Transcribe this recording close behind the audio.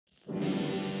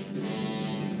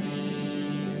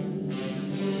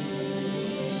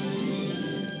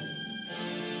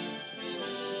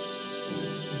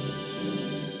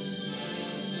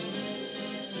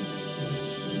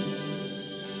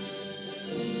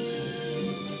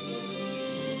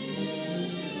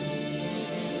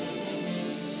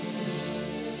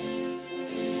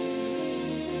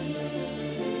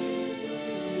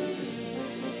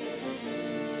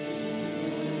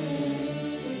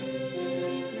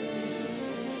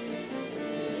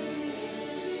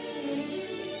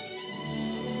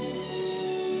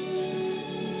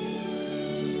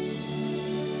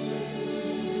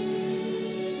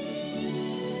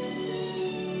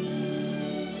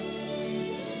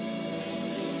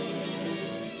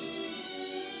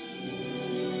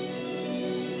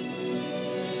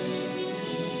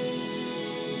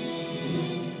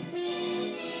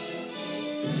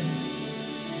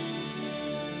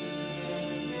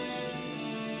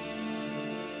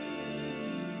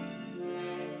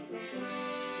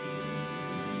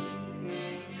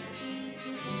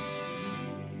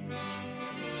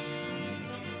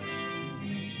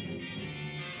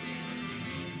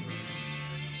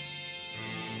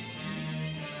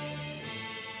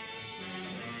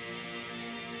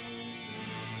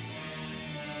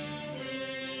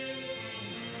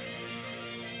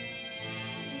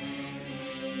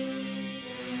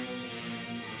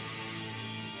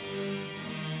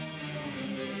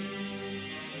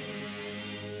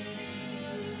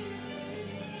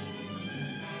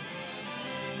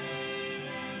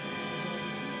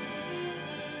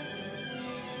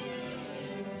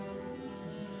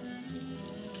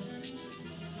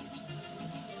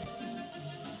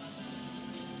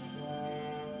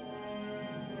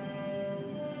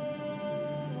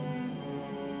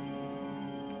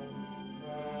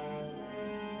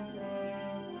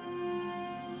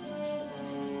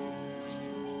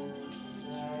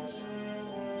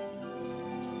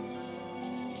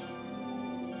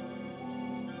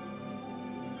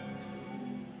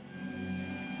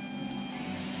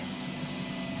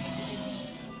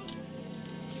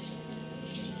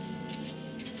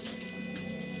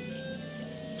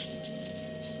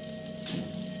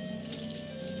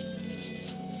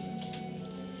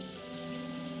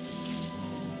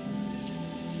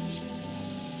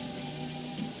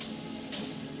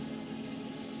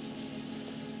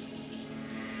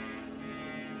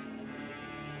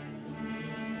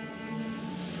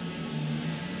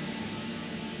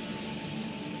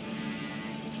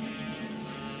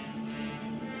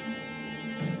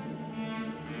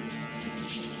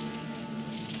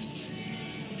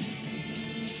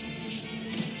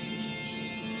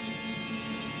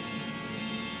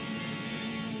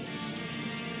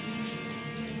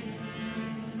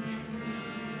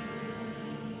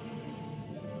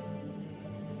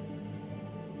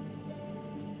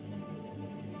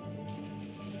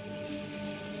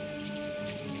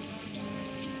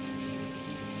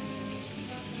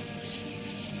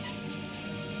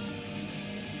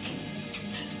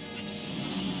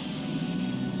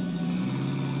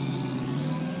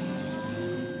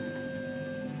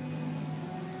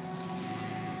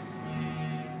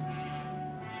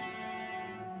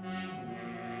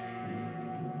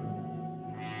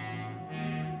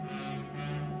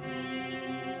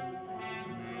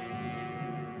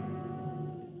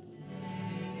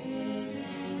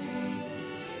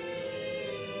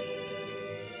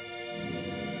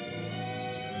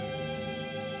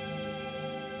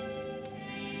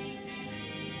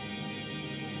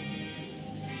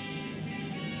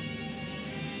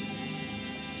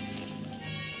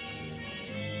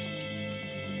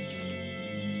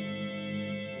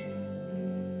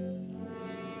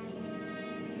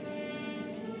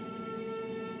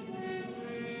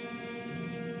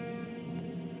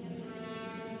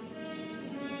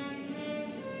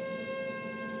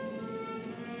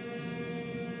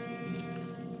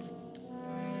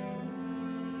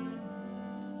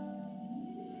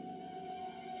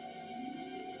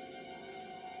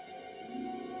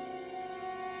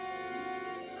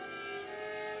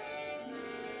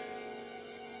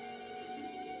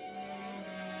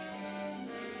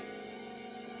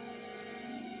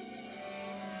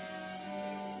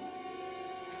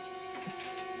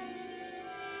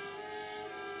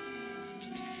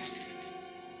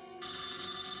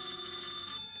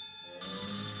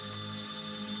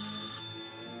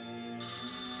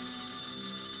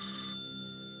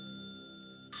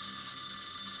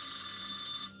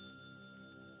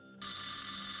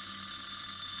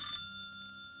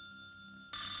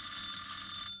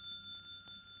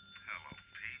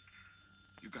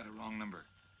You've got a wrong number.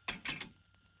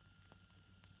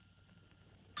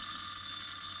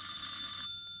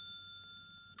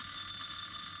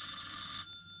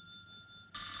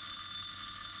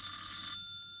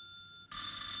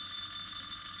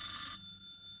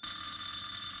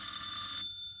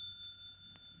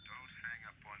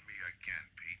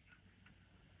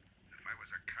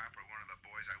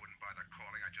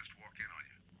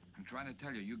 trying to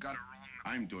tell you. You got it wrong.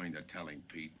 I'm doing the telling,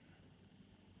 Pete.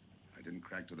 I didn't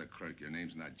crack to the clerk. Your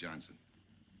name's not Johnson.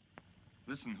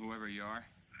 Listen, whoever you are.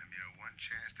 I'm your one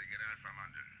chance to get out from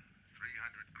under.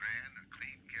 300 grand, a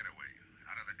clean getaway,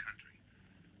 out of the country.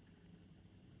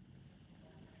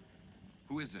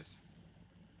 Who is this?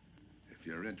 If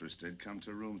you're interested, come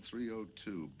to room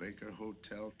 302, Baker Hotel,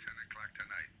 10 o'clock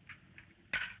tonight.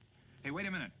 Hey, wait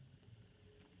a minute.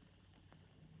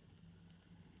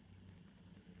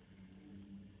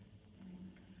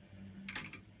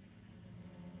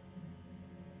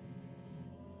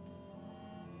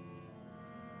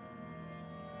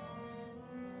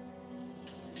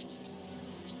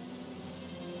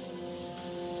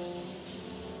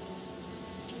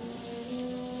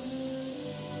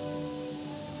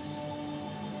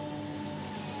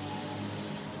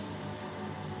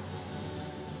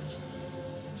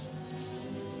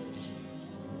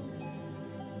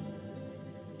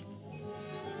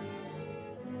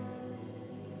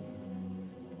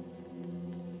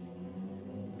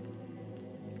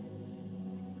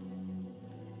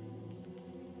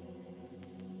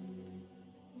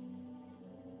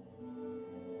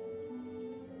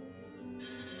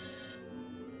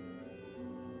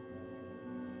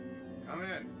 Come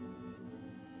in.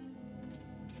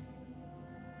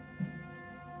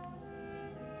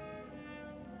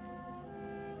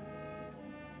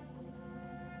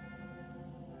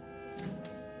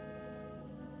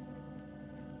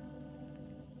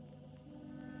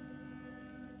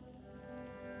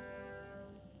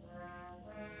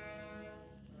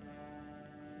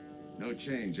 No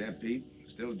change, eh, Pete?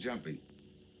 Still jumpy.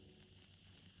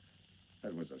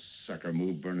 That was a sucker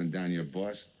move, burning down your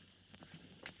boss.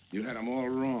 You had him all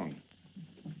wrong.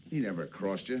 He never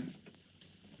crossed you.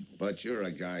 But you're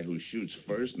a guy who shoots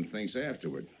first and thinks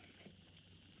afterward.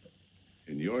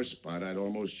 In your spot, I'd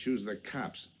almost choose the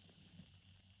cops.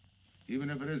 Even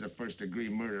if it is a first-degree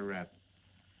murder rap.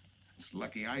 It's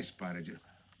lucky I spotted you.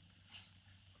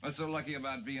 What's so lucky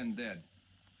about being dead?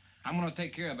 I'm gonna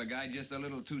take care of a guy just a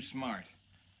little too smart.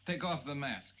 Take off the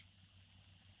mask.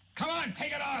 Come on,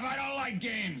 take it off. I don't like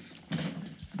games.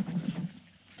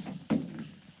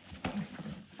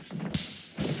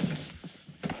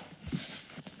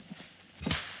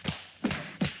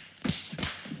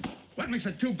 What makes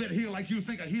a two-bit heel like you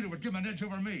think a heater would give him an edge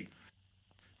over me?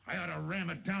 I ought to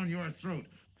ram it down your throat.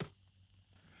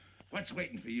 What's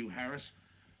waiting for you, Harris?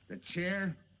 The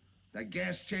chair, the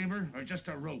gas chamber, or just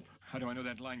a rope? How do I know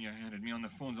that line you handed me on the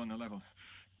phone's on the level?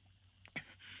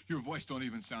 Your voice don't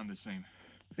even sound the same.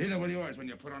 Neither will yours when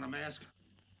you put on a mask.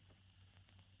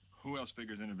 Who else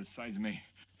figures in it besides me?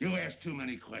 You ask too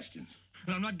many questions.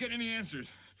 And I'm not getting any answers.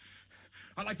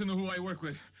 I'd like to know who I work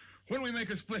with, when we make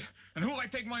a split, and who I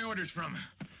take my orders from.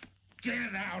 Get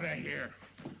out of here.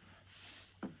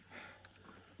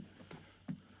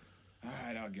 All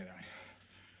right, I'll get out.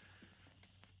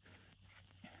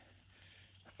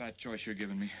 That choice you're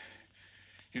giving me.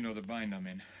 You know the bind I'm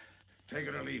in. Take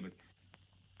it or leave it.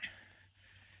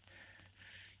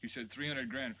 You said 300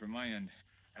 grand for my end.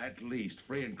 At least,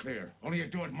 free and clear. Only you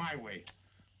do it my way.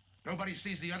 Nobody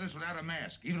sees the others without a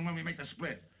mask, even when we make the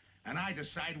split. And I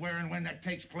decide where and when that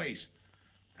takes place.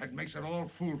 That makes it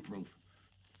all foolproof.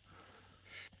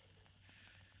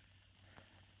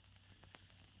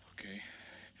 Okay.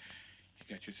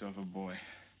 You got yourself a boy.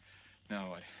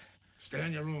 Now what? Stay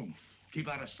in your room. Keep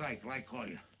out of sight till I call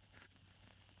you.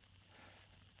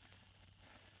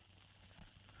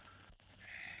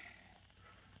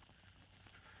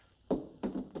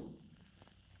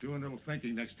 Do a little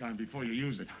thinking next time before you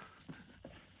use it.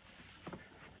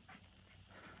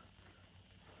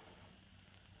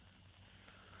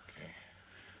 Okay.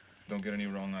 Don't get any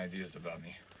wrong ideas about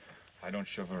me. I don't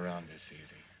shove around this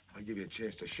easy. I'll give you a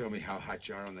chance to show me how hot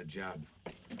you are on the job.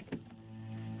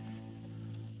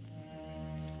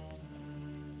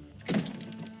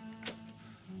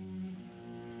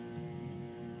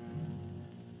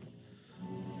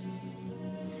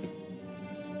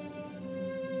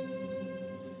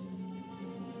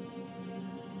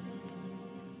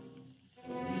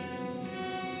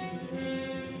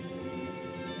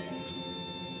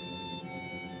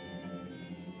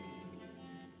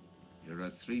 You're a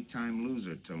three-time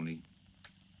loser, Tony.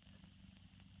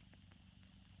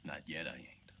 Not yet, I ain't.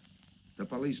 The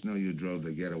police know you drove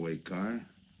the getaway car.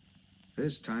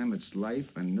 This time it's life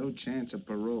and no chance of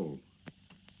parole.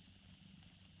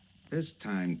 This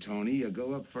time, Tony, you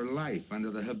go up for life under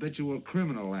the Habitual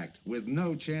Criminal Act with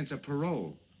no chance of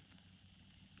parole.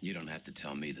 You don't have to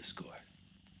tell me the score.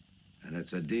 And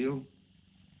it's a deal?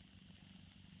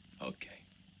 Okay.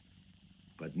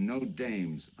 But no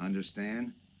dames,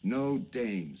 understand? No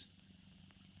dames.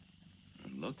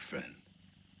 Look, friend.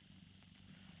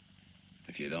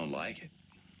 If you don't like it,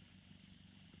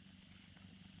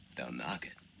 don't knock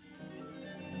it.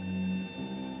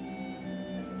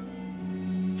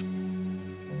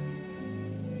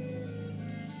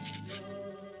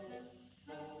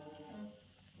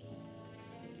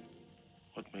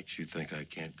 What makes you think I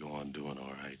can't go on doing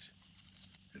all right?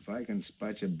 If I can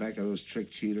spot you back of those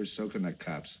trick cheaters, so can the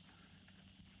cops.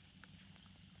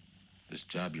 This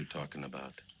job you're talking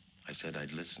about, I said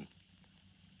I'd listen.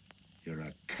 You're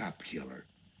a cop killer.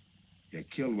 You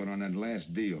killed one on that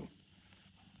last deal.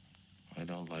 I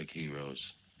don't like heroes.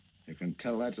 You can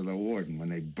tell that to the warden when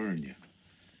they burn you.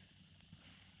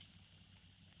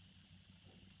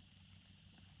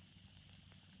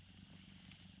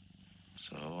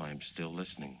 So I'm still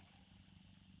listening.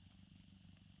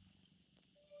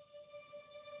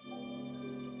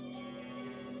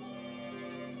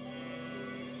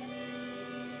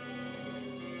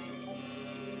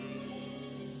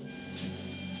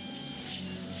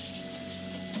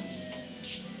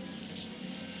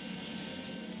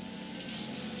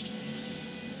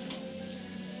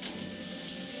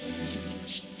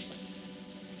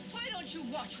 Why don't you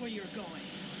watch where you're going?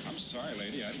 I'm sorry,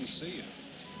 lady. I didn't see you.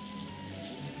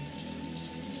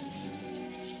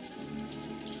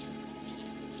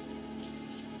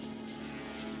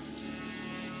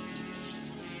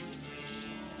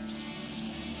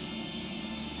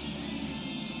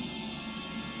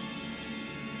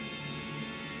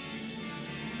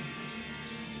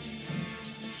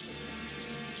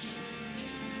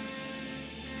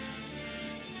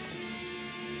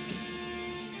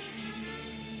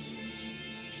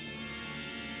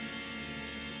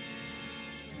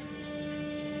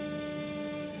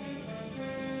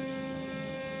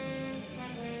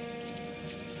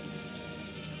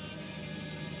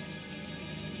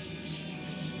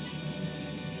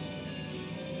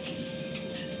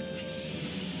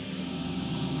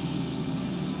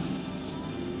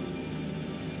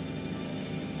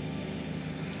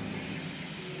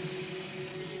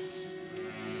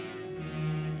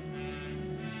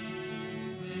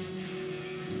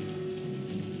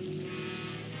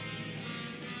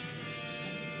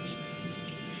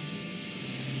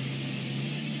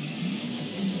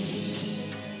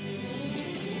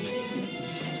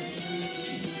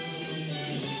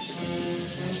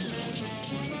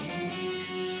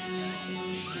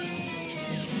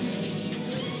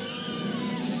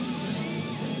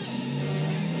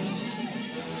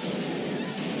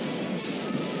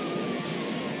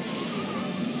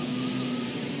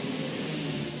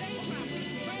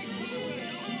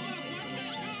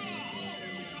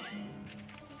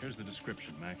 Here's the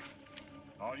description, Mac.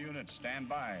 All units, stand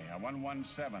by. A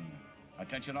 117.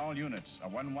 Attention all units, a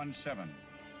 117.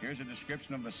 Here's a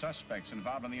description of the suspects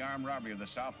involved in the armed robbery of the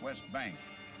Southwest Bank.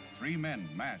 3 men,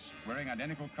 masked, wearing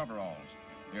identical coveralls.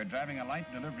 They are driving a light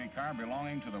delivery car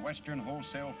belonging to the Western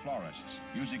Wholesale Florists.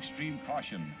 Use extreme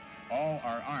caution. All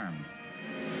are armed.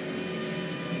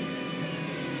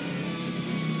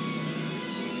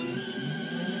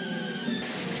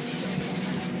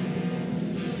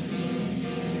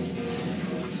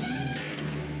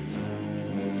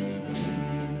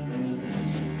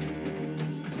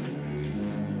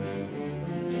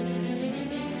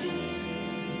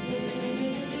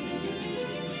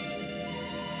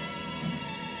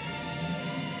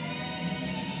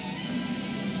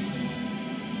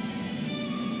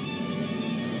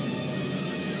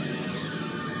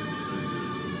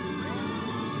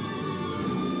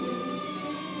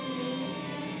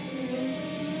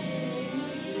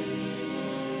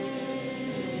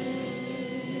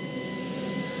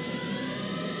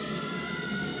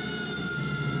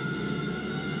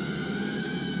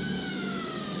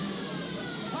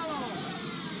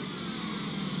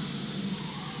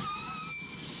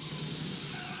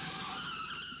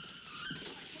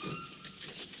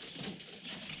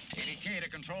 To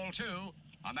Control 2.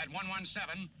 On that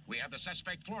 117, we have the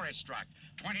suspect florist struck.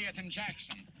 20th and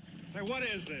Jackson. Hey, what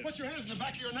is this? Put your hands in the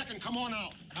back of your neck and come on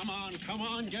out. Come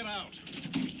on, get out.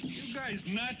 You guys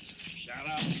nuts? Shut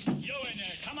up. You in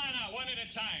there, come on out one at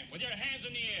a time, with your hands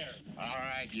in the air. All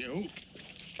right, you.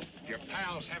 If your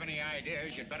pals have any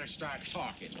ideas, you'd better start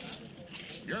talking.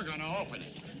 You're gonna open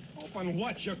it. Open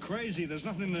what? You're crazy. There's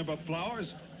nothing in there but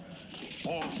flowers.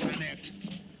 Open it.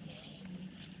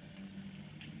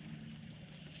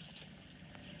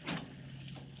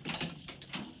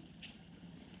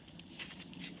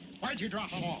 Why'd you drop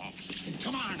them off?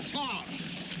 Come on, talk!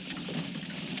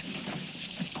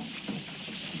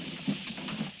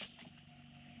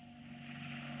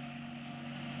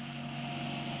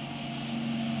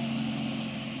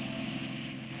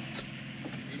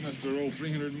 We must have rolled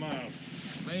 300 miles.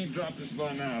 They ain't dropped us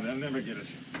by now. They'll never get us.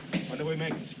 When do we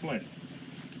make the split?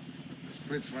 The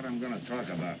split's what I'm going to talk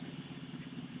about.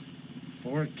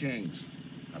 4 kings.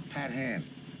 A pat hand.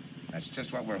 That's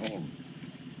just what we're holding.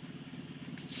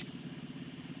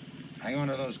 Hang on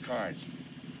to those cards.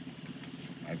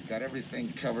 I've got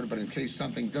everything covered, but in case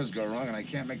something does go wrong and I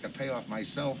can't make the payoff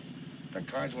myself, the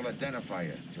cards will identify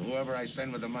you to whoever I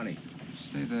send with the money.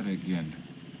 Say that again.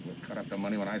 We'll cut up the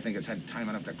money when I think it's had time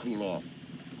enough to cool off.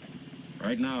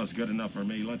 Right now is good enough for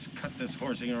me. Let's cut this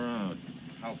horsing around.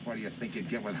 How far do you think you'd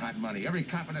get with hot money? Every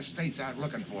cop in the state's out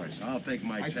looking for us. I'll take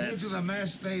my I chance. told you the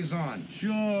mask stays on.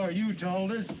 Sure, you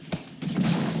told us.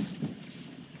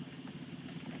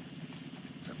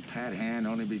 It's a pat hand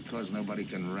only because nobody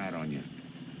can rat on you.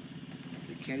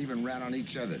 You can't even rat on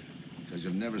each other because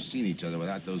you've never seen each other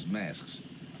without those masks.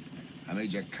 I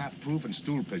made you cop-proof and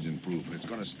stool-pigeon-proof, and it's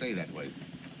going to stay that way.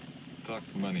 Talk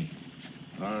money.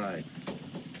 All right.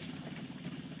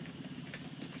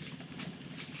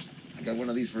 I got one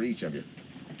of these for each of you.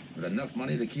 With enough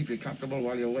money to keep you comfortable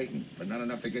while you're waiting, but not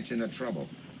enough to get you into trouble.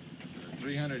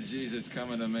 300 G's that's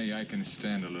coming to me, I can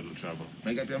stand a little trouble.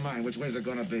 Make up your mind. Which way's it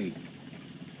going to be?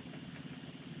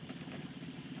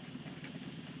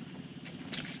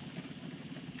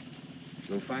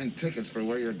 You'll find tickets for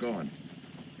where you're going.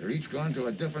 You're each going to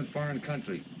a different foreign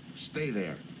country. Stay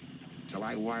there till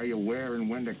I wire you where and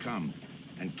when to come.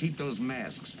 And keep those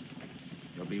masks.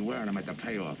 You'll be wearing them at the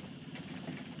payoff.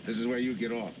 This is where you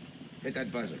get off. Hit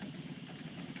that buzzer.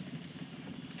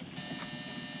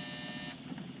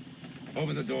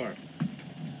 Open the door.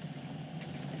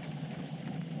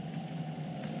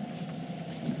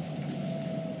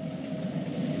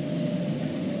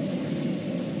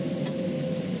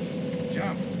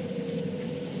 Jump.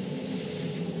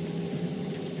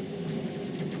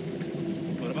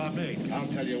 What about me? I'll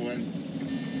tell you when.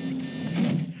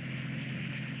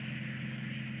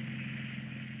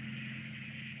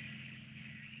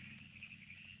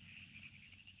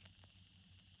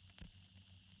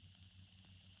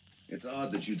 It's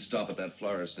odd that you'd stop at that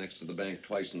florist next to the bank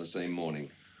twice in the same morning.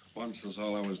 Once was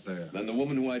all I was there. Then the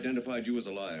woman who identified you as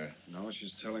a liar. No,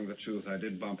 she's telling the truth. I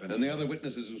did bump into And the other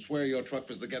witnesses who swear your truck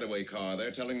was the getaway car, they're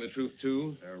telling the truth,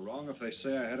 too? They're wrong if they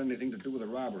say I had anything to do with the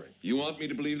robbery. You want me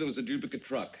to believe there was a duplicate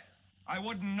truck? I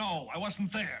wouldn't know. I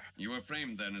wasn't there. You were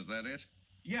framed then, is that it?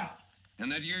 Yeah.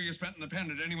 And that year you spent in the pen,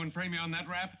 did anyone frame you on that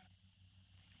rap?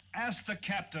 Ask the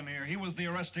captain here. He was the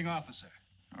arresting officer.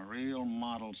 A real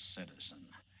model citizen.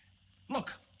 Look,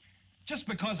 just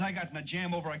because I got in a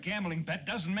jam over a gambling bet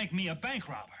doesn't make me a bank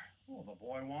robber. Oh, the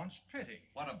boy wants pity.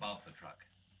 What about the truck?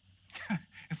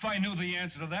 If I knew the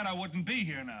answer to that, I wouldn't be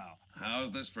here now.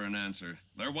 How's this for an answer?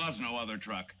 There was no other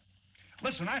truck.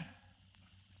 Listen,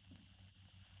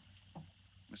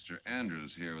 Mr.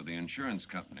 Andrews here with the insurance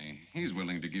company. He's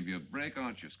willing to give you a break,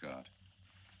 aren't you, Scott?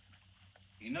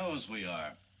 He knows we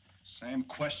are. Same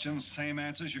questions, same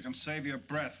answers. You can save your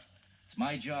breath. It's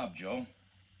my job, Joe.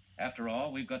 After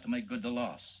all, we've got to make good the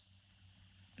loss.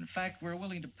 In fact, we're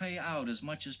willing to pay out as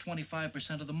much as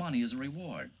 25% of the money as a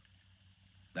reward.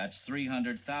 That's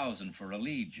 $300,000 for a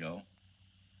lead, Joe.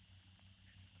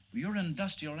 You're an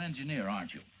industrial engineer,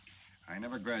 aren't you? I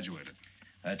never graduated.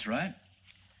 That's right.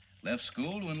 Left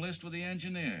school to enlist with the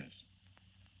engineers.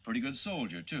 Pretty good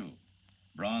soldier, too.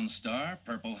 Bronze Star,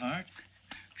 Purple Heart.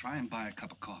 Try and buy a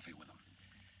cup of coffee with him.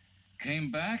 Came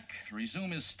back to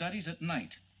resume his studies at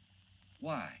night.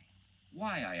 Why?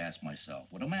 Why, I ask myself,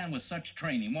 would a man with such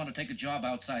training want to take a job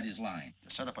outside his line?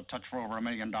 To set up a touch for over $1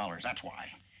 million, that's why.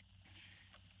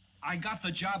 I got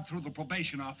the job through the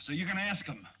probation officer. You can ask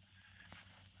him.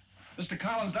 Mr.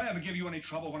 Collins, did I ever give you any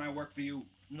trouble when I worked for you?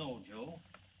 No, Joe.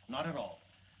 Not at all.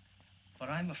 But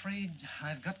I'm afraid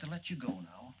I've got to let you go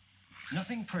now.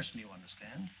 Nothing personal, you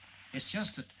understand. It's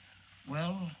just that,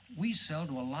 well, we sell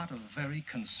to a lot of very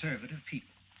conservative people.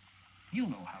 You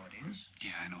know how it is.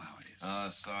 Yeah, I know how it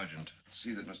is. Sergeant,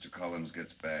 see that Mr. Collins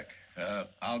gets back.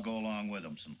 I'll go along with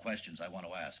him. Some questions I want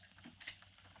to ask.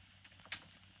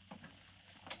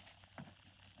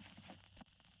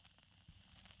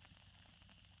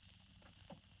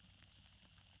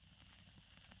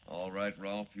 All right,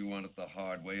 Ralph, you want it the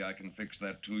hard way. I can fix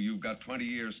that, too. You've got 20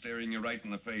 years staring you right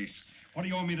in the face. What do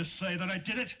you want me to say, that I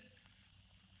did it?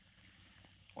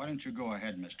 Why don't you go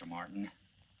ahead, Mr. Martin?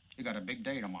 You got a big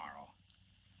day tomorrow.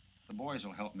 The boys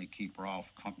will help me keep Rolf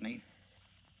company.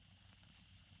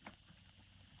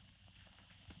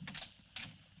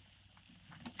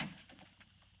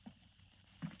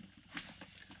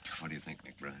 What do you think,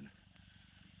 McBride?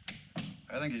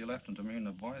 I think if you left him to me and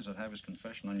the boys, I'd have his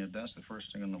confession on your desk the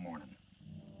first thing in the morning.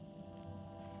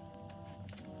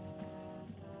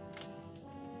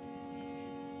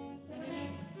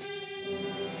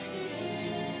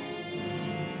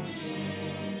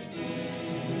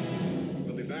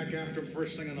 back after him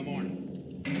first thing in the morning.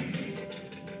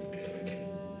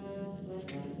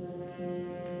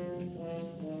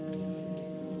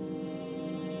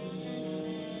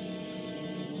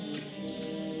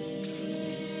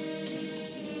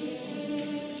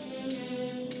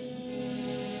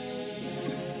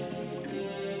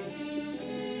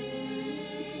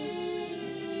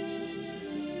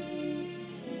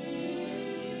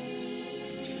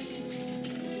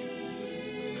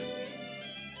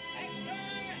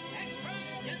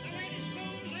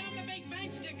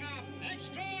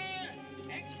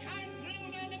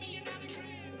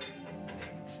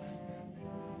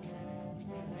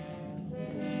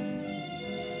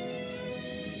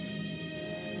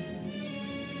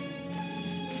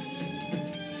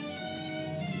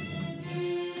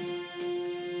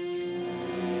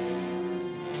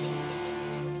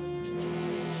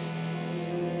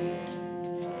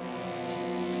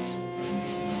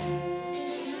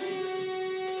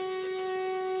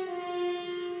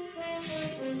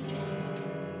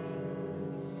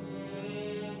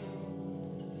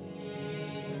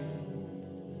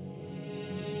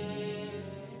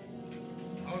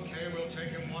 Okay, we'll take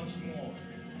him once more.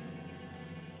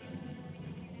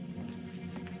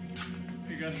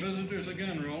 You got visitors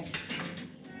again, Rolf.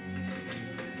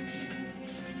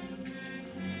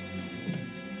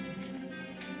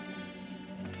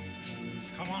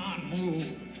 Come on, move.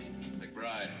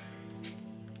 McBride.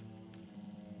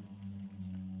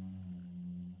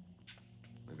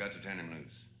 We've got to turn him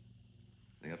loose.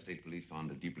 The upstate police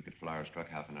found a duplicate flyer struck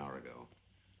half an hour ago.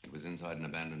 It was inside an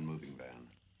abandoned moving van.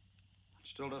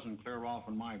 Still doesn't clear Rolf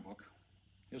in my book.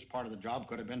 His part of the job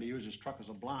could have been to use his truck as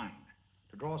a blind,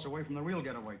 to draw us away from the real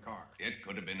getaway car. It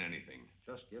could have been anything.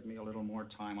 Just give me a little more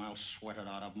time. I'll sweat it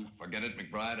out of him. Forget it,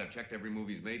 McBride. I've checked every move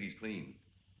he's made. He's clean.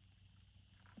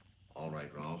 All right,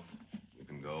 Rolf. You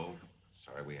can go.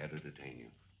 Sorry we had to detain you.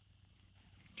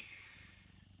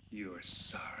 You're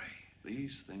sorry.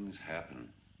 These things happen.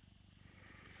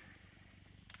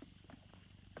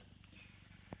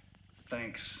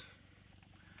 Thanks.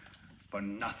 For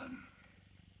nothing.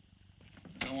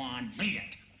 Go on, beat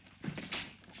it.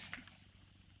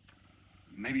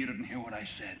 Maybe you didn't hear what I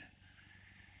said.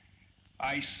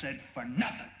 I said for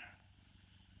nothing.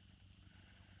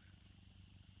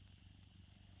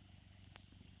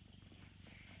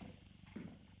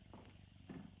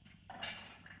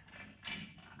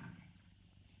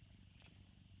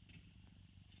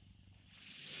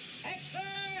 Extra!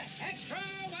 Extra!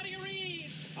 What do you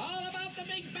read? All about the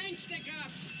big bank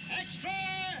stick-up. Extra!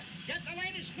 Get the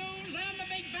latest news on the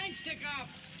big bank stick-up.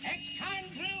 Ex-con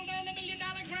drilled on the $1 million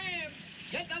grab.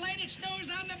 Get the latest news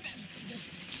on the...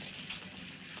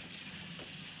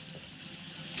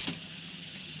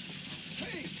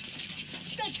 Hey,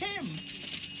 that's him.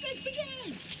 That's the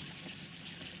guy.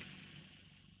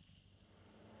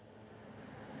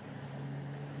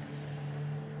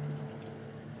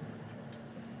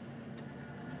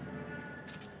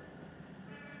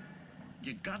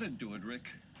 You gotta do it, Rick.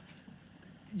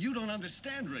 You don't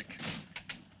understand, Rick.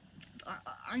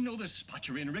 I know this spot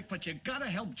you're in, Rick, but you gotta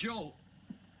help Joe.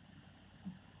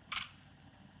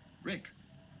 Rick.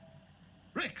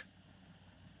 Rick!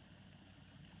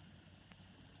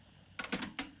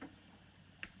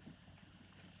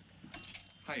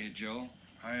 Hiya, Joe.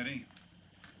 Hi, Eddie.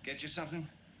 Get you something?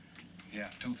 Yeah,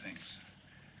 two things.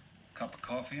 Cup of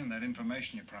coffee and that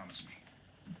information you promised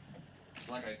me. It's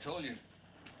like I told you.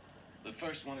 The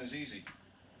first one is easy.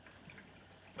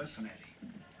 Listen,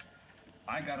 Eddie.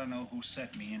 I gotta know who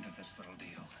set me into this little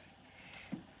deal.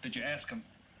 Did you ask him?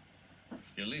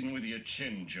 You're leading with your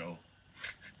chin, Joe.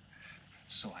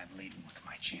 So I'm leading with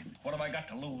my chin. What have I got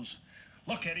to lose?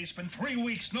 Look, Eddie, it's been 3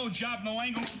 weeks. No job, no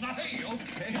angle, nothing.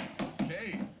 Hey,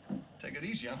 okay. Take it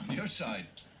easy. I'm on your side.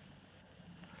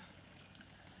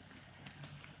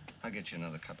 I'll get you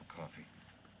another cup of coffee.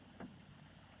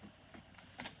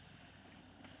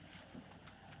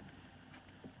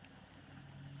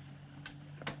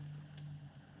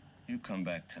 You come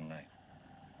back tonight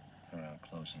around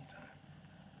closing time.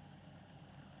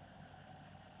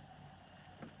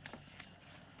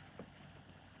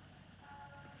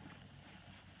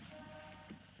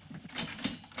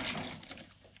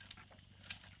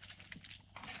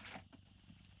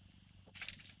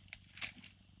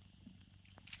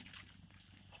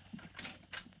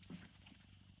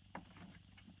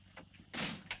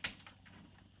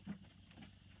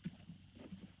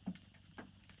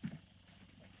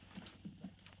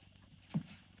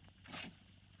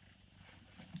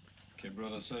 Kid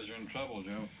brother says you're in trouble,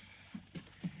 Joe.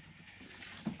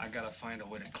 I gotta find a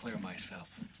way to clear myself.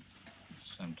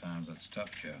 Sometimes it's tough,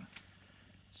 Joe.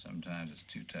 Sometimes it's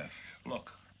too tough.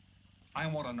 Look, I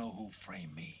want to know who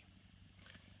framed me.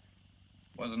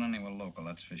 Wasn't anyone local,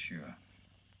 that's for sure.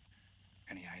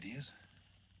 Any ideas?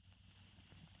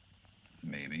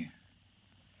 Maybe.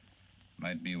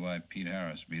 Might be why Pete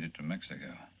Harris beat it to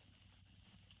Mexico.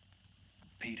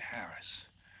 Pete Harris.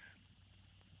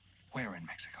 Where in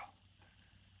Mexico?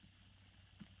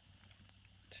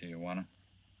 Tijuana.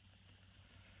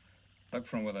 Look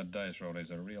from where the dice rolled.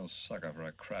 He's a real sucker for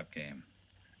a crap game.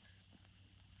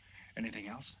 Anything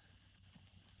else?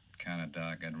 Kind of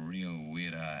dark, got real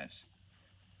weird eyes.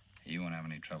 You won't have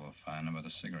any trouble finding him by the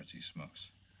cigarettes he smokes.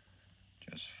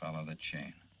 Just follow the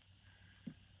chain.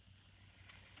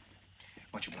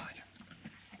 Much obliged.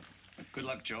 Good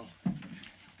luck, Joe.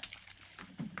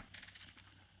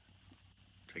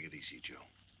 Take it easy, Joe.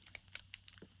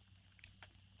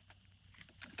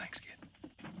 Thanks, kid.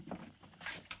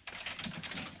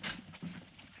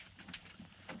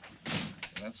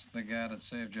 That's the guy that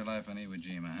saved your life on Iwo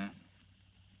Jima, huh?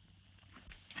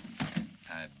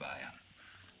 I buy him.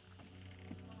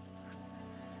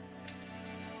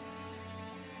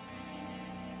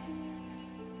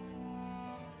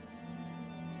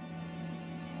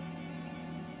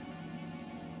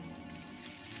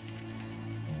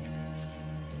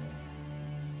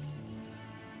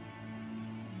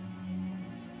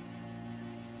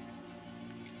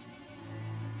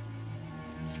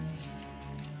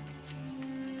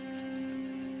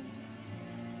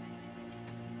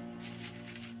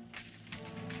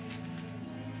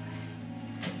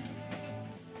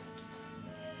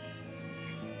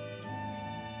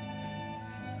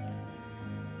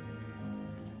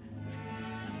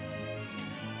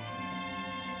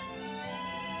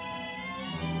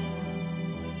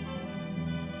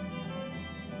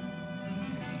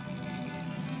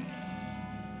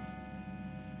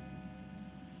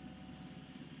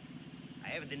 I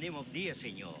have the name of Dia,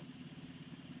 senor.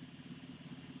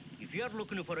 If you're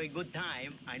looking for a good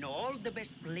time, I know all the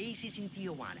best places in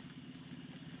Tijuana.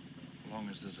 As long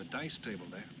as there's a dice table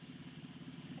there.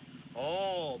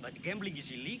 Oh, but gambling is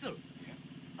illegal. Yeah.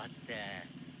 But,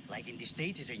 like in the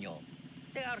States, senor,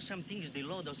 there are some things the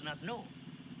law does not know.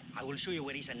 I will show you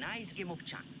where is a nice game of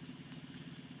chance.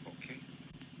 Okay.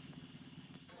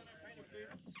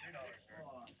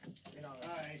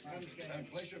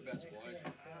 Place your bets, boys.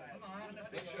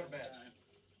 Place your bets.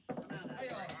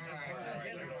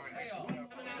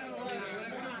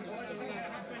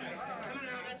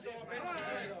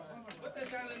 Put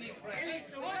this on the knee press.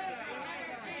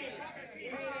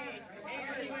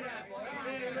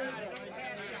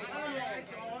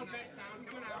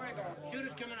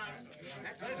 Shooters coming out.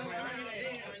 That's all coming out.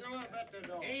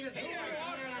 Eight is coming out.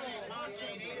 March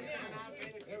 8, 8 is coming out.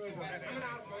 Coming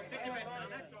out. Pick your bet now.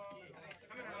 That's all.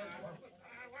 Coming out.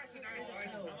 Watch the dice,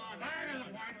 boys. Come on.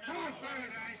 Come on, fire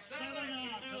the dice. 7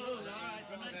 off. All right.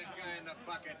 Put that guy in the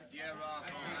bucket. You're off.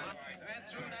 That's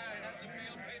through 9. That's the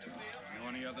field. Pay the field. You know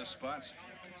any other spots?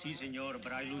 Si, senor,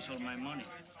 but I lose all my money.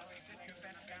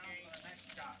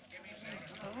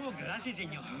 Oh, gracias,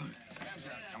 senor.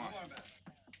 Come on.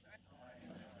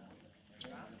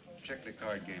 Check the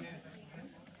card game.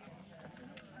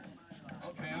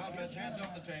 Okay, I'll bet hands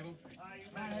off the table.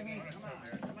 Hands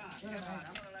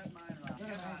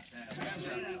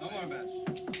up. No more bets.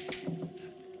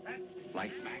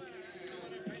 Light back.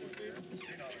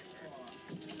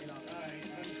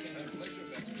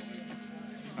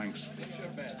 Thanks.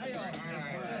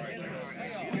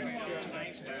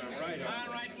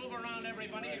 All right, move around,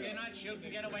 everybody. If you're not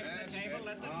shooting, get away from the table.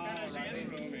 Let the fellas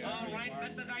in. All right,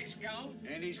 let the dice go.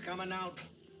 And he's coming out.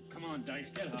 Come on,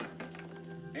 Dice, get hot.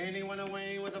 And he went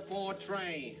away with a 4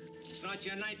 tray. It's not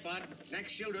your night, bud.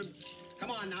 Next shooter.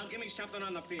 Come on now, give me something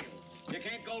on the field. You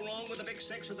can't go wrong with the big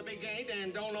 6 or the big 8,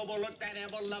 and don't overlook that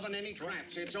ever-loving any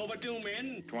traps. It's overdue,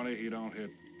 men. 20, he don't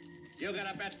hit. You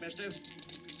got a bet, mister.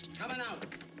 Coming out.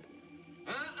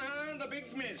 The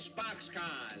big miss,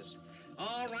 boxcars.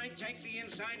 All right, take the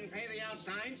inside and pay the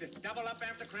outside. Double up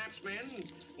after craps, men.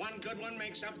 One good one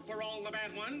makes up for all the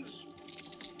bad ones.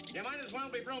 You might as well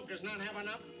be broke as not have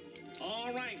enough.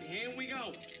 All right, here we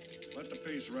go. Let the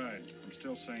piece ride. I'm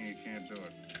still saying he can't do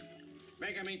it.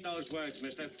 Make him eat those words,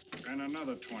 mister. And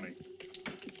another 20.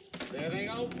 There they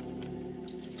go.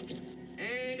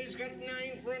 And he's got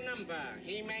 9 for a number.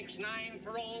 He makes 9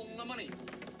 for all the money.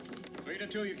 3 to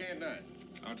 2, you can't do it.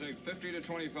 I'll take 50 to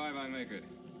 25, I make it.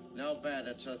 No bad.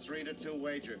 It's a 3 to 2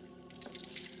 wager.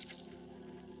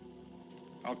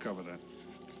 I'll cover that.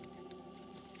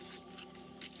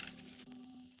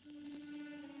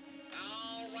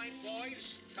 All right,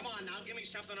 boys. Come on now, give me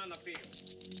something on the field.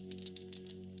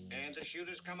 And the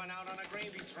shooter's coming out on a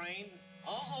gravy train.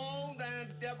 Uh-oh, the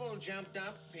devil jumped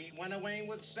up. He went away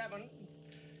with 7.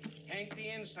 Ain't the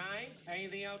inside,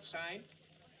 ain't the outside.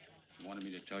 You wanted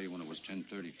me to tell you when it was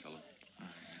 10:30, fella.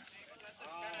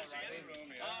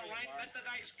 All right, let the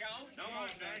dice go. No more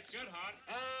dice. Good, Hart.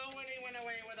 Oh, when he went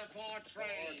away with a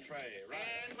 4-tray. 4-tray,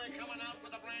 right. And we're coming out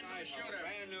with a brand new shooter.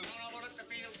 Brand new. Don't overlook the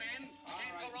field, men.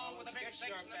 Can't go wrong with a big 6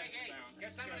 and a big 8.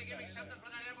 Get somebody to give me something for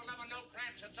that ever-loving no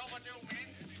craps. It's overdue, men.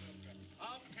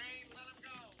 Okay, let him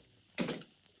go.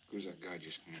 Who's that guy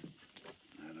just come in?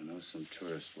 I don't know, some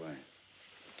tourist. Why?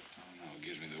 Oh, no, it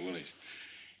gives me the willies.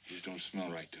 He just don't smell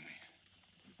right to me.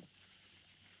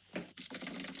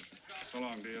 So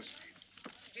long, Diaz.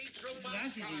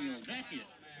 Gracias, señor. Gracias.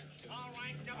 All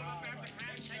right, double up after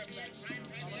craps. Take the inside,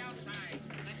 pay the outside.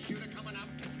 Next shooter coming up.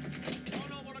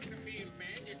 Don't overlook the field,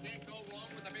 man. You can't go wrong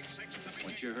with the big 6 and the big 8.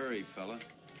 What's your hurry, fella?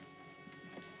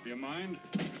 Do you mind?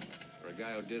 For a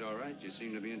guy who did all right, you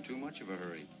seem to be in too much of a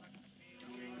hurry.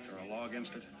 Is there a law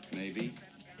against it? Maybe.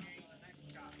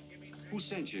 Who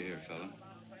sent you here, fella?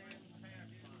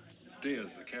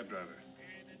 Diaz, the cab driver.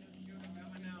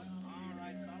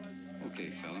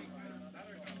 Okay, fella.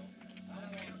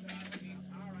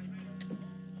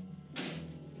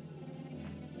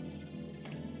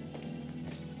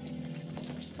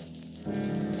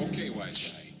 Okay,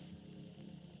 wise guy.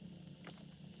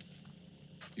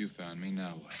 You found me,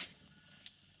 now what?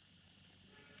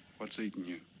 What's eating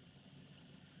you?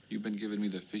 You've been giving me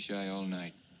the fisheye all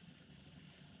night.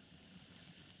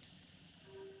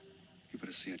 You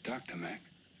better see a doctor, Mac.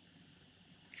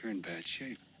 You're in bad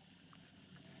shape.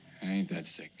 I ain't that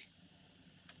sick.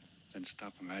 Then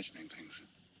stop imagining things.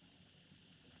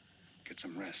 Get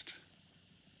some rest.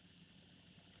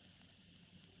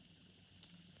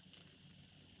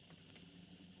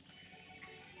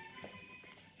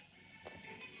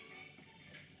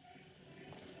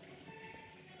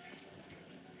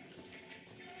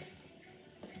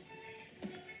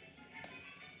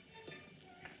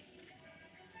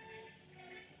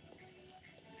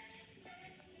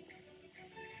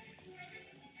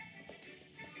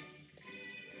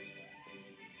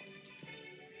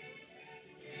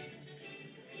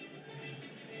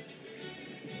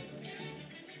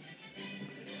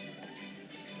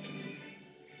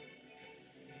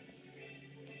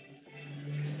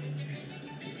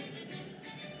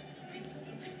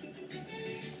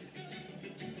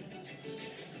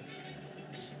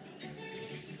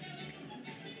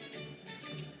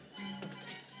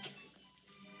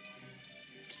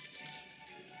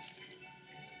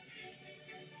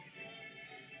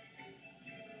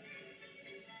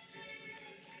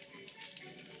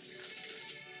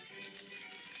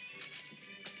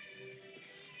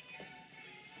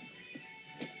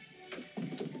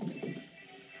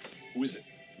 Who is it?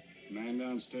 Man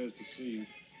downstairs to see you.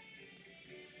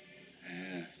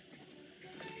 Yeah.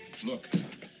 Look,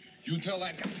 you tell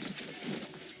that guy.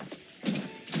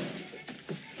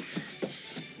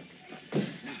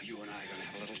 Now you and I are gonna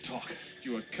have a little talk.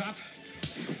 You a cop?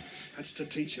 That's to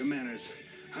teach you manners.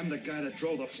 I'm the guy that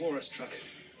drove the florist truck.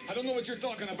 I don't know what you're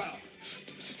talking about.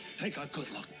 Take a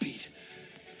good look, Pete.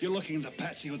 You're looking at the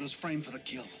patsy who was framed for the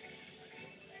kill.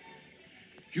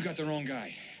 You got the wrong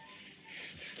guy.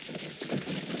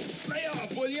 Lay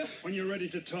off, will you? When you're ready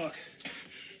to talk.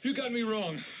 You got me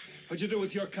wrong. What'd you do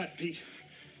with your cut, Pete?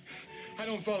 I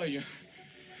don't follow you.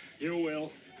 You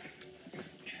will.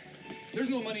 There's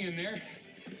no money in there.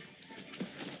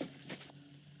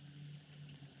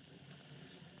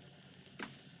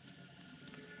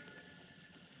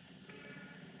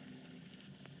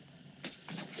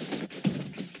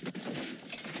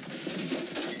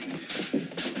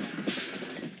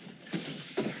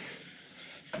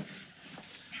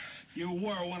 You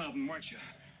were one of them, weren't you?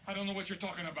 I don't know what you're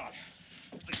talking about.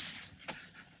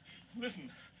 Listen,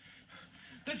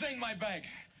 this ain't my bag.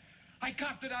 I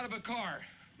copped it out of a car.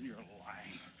 You're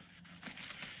lying.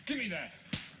 Give me that.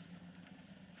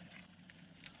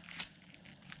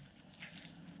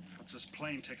 What's this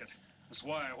plane ticket? This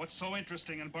wire? What's so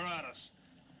interesting in Baradas?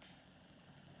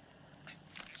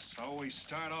 So we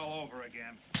start all over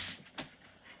again.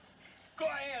 Go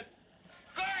ahead.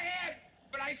 Go ahead.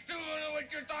 But I still don't know what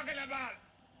you're talking about.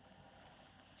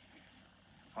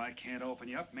 If I can't open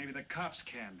you up, maybe the cops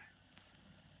can.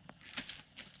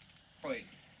 Wait.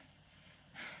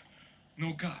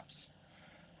 No cops.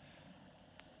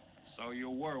 So you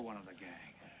were one of the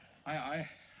gang. I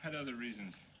had other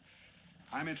reasons.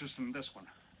 I'm interested in this one.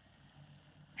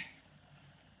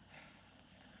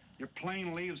 Your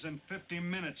plane leaves in 50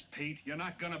 minutes, Pete. You're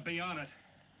not gonna be on it.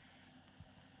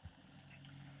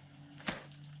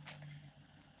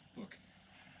 Look,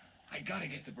 I gotta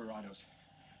get to Barados.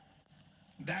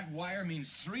 That wire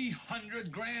means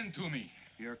 300 grand to me.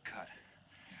 You're cut.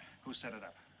 Who set it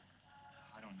up?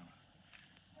 I don't know.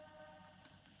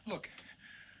 Look,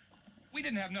 we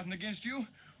didn't have nothing against you.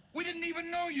 We didn't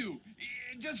even know you.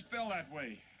 It just fell that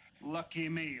way. Lucky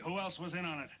me. Who else was in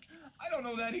on it? I don't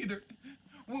know that either.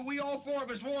 We all four of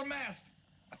us wore masks.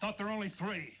 I thought there were only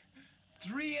 3.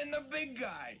 3 and the big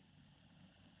guy.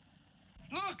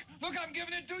 Look, I'm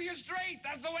giving it to you straight.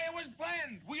 That's the way it was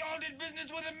planned. We all did business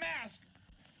with a mask.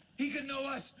 He could know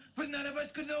us, but none of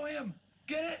us could know him.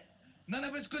 Get it? None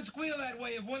of us could squeal that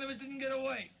way if one of us didn't get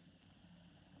away.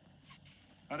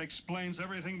 That explains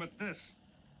everything but this.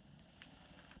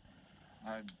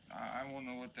 I won't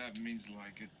know what that means till I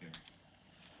get there.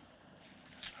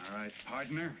 All right,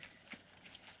 partner.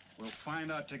 We'll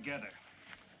find out together.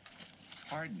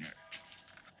 Partner?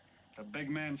 The big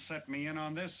man set me in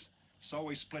on this, so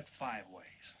we split 5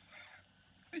 ways.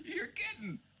 You're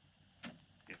kidding.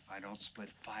 If I don't split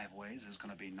 5 ways, there's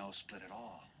gonna be no split at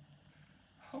all.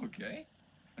 Okay.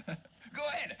 Go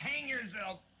ahead, hang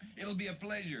yourself. It'll be a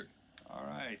pleasure. All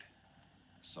right.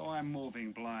 So I'm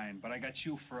moving blind, but I got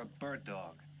you for a bird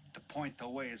dog to point the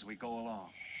way as we go along.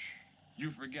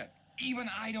 You forget. Even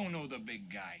I don't know the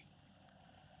big guy.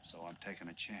 So I'm taking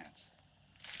a chance.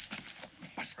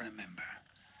 But remember,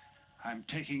 I'm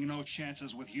taking no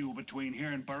chances with you between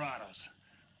here and Barados,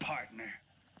 partner.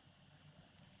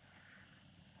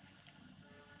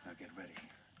 Now get ready.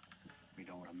 We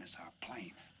don't want to miss our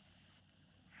plane.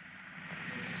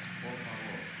 Por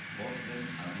favor, borden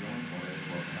avión por el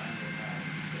portal local,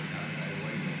 señal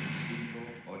aeropuerto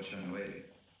 589.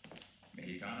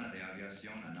 Mexicana de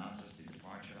Aviación announces the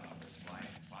departure of its flight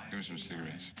 5. Give me some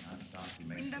cigarettes. Non-stop to In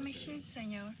Mexico the City. machine,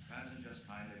 senor. Passengers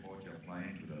kindly board your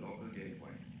plane to the local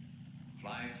gateway.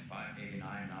 Flight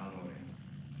 589 now loading.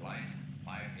 Flight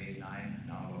 589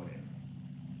 now loading.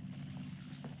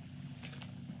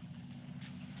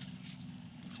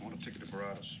 I want a ticket to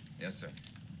Barados. Yes, sir.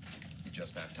 You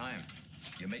just have time.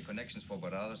 You make connections for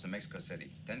Barados and Mexico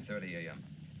City, 10:30 a.m.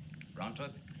 Round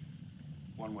trip?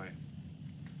 One way.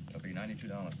 It'll be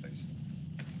 $92, please.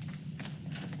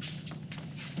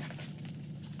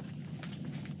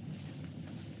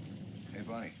 Hey,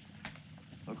 Bonnie.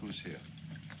 Look who's here.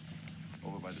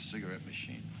 Over by the cigarette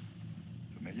machine.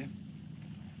 Familiar?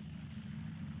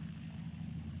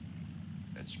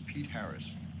 That's Pete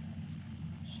Harris.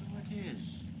 So it is.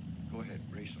 Go ahead,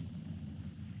 race him.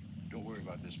 Don't worry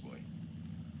about this boy.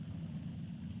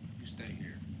 You stay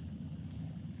here.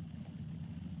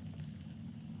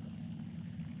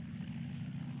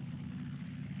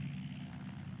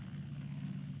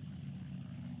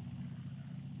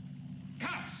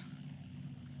 Cops!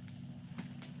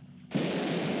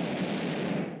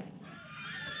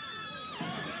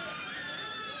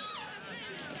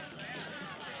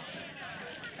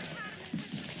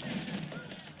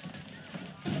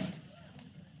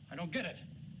 I don't get it.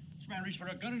 This man reached for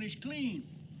a gun and he's clean.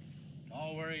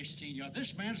 Don't worry, senor.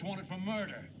 This man's wanted for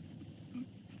murder.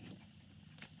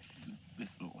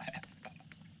 This'll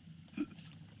happen.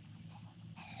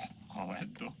 All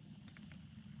that dope.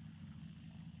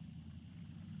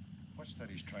 What's that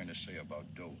he's trying to say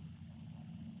about dough?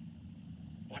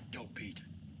 What dough, Pete?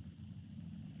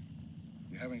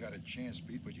 You haven't got a chance,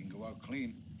 Pete, but you can go out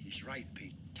clean. He's right,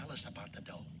 Pete. Tell us about the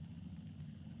dough.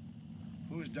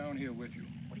 Who's down here with you?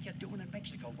 What are you doing in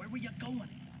Mexico? Where were you going?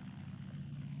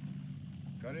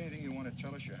 Got anything you want to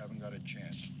tell us? You haven't got a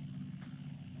chance.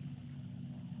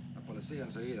 La policía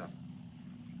enseguida.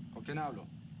 ¿Con quién hablo?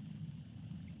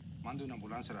 Mande una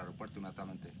ambulancia al aeropuerto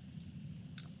inmediatamente.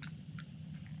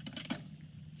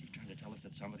 Is he trying to tell us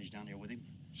that somebody's down here with him?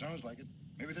 Sounds like it.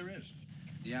 Maybe there is.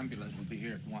 The ambulance will be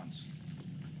here at once.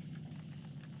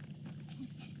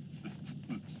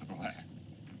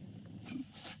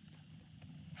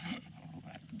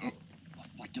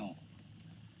 What dough?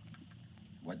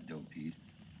 What dough, Pete?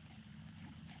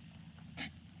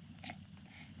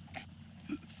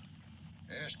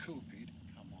 Ask who, Pete?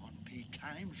 Come on, Pete.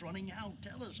 Time's running out.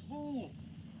 Tell us who.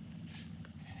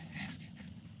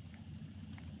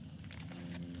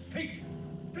 Pete!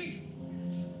 Pete!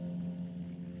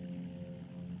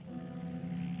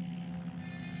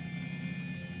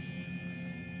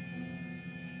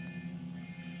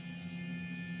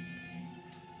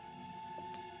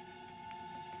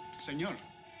 Senor.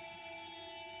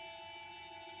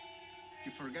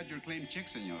 You forgot your claim check,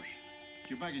 senor.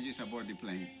 Your baggage is aboard the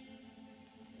plane.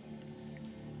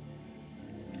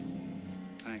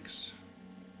 Thanks.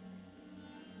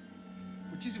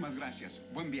 Muchísimas gracias.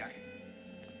 Buen viaje.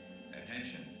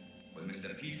 Attention. Will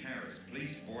Mr. Pete Harris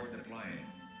please board the plane?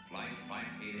 Flight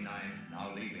 589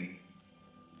 now leaving.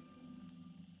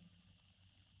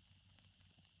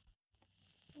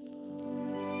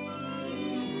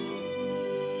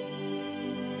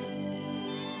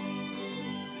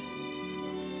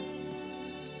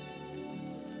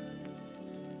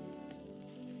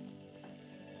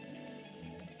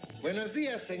 Buenos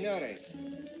dias, senores.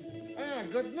 Ah,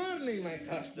 good morning, my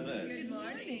customers. Good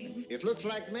morning. It looks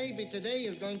like maybe today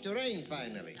is going to rain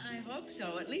finally. I hope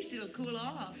so. At least it'll cool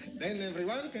off. Then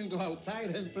everyone can go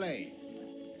outside and play.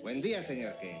 Buen dia,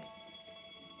 Senor King.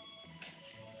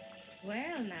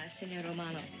 Well, now, Senor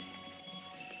Romano,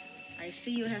 I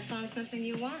see you have found something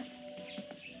you want.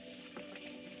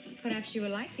 Perhaps you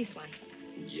will like this one.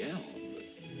 Yeah,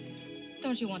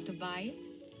 Don't you want to buy it?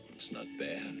 it's not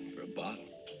bad for a bottle.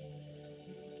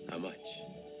 How much?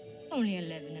 Only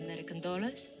 11 American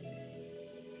dollars.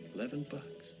 $11.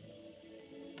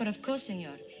 But of course,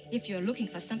 senor, if you're looking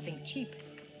for something cheap,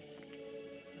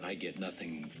 I get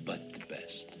nothing but the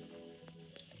best.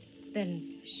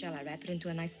 then shall I wrap it into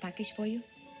a nice package for you?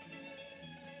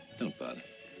 Don't bother.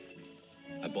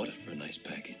 I bought it for a nice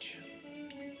package.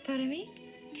 Para mí?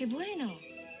 Que bueno.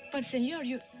 But, senor,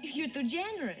 you're too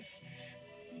generous.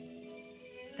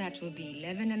 That will be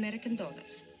 11 American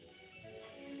dollars.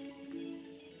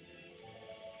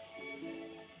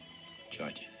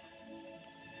 Charge it.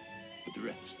 With the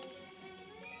rest.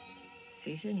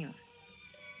 Si, senor.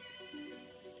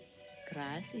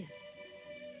 Gracias.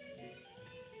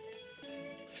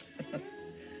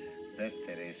 That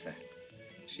Teresa,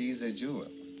 she's a jewel.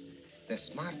 The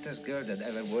smartest girl that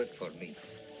ever worked for me.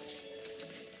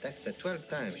 That's the 12th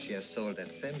time she has sold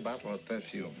that same bottle of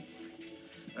perfume.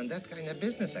 On that kind of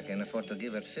business, I can afford to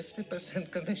give her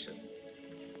 50% commission.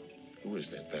 Who is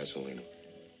that Vaseline?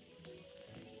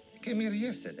 Came here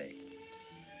yesterday.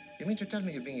 You mean to tell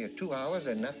me you've been here 2 hours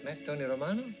and not met Tony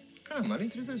Romano? Come, I'll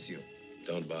introduce you.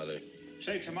 Don't bother.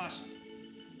 Say, Tommaso,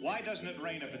 why doesn't it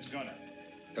rain if it's gonna?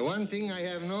 The one thing I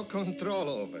have no control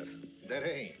over, the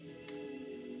rain.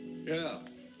 Yeah.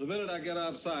 The minute I get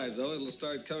outside, though, it'll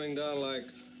start coming down like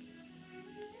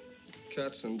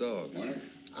cats and dogs.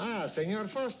 Ah, Senor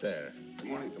Foster. Good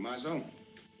morning, Tommaso.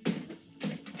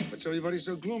 What's everybody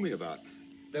so gloomy about?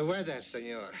 The weather,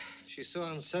 senor. She's so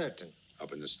uncertain.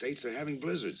 Up in the States, they're having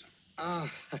blizzards. Ah,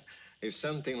 if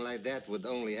something like that would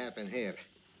only happen here.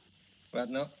 But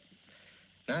no,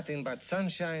 nothing but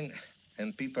sunshine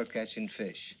and people catching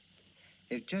fish.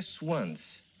 If just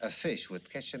once a fish would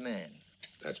catch a man.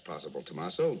 That's possible,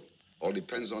 Tommaso. All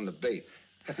depends on the bait.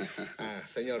 Ah,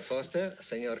 Senor Foster,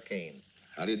 Senor Kane.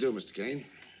 How do you do, Mr. Kane?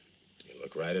 You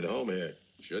look right at home here.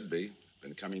 Should be.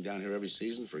 Been coming down here every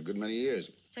season for a good many years.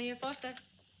 Senor Foster,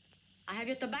 I have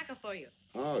your tobacco for you.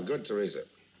 Oh, good, Teresa.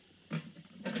 I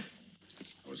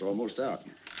was almost out.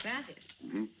 Gracias.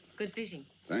 Mm-hmm. Good fishing.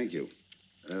 Thank you.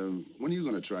 When are you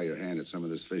going to try your hand at some of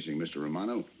this fishing, Mr.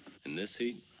 Romano? In this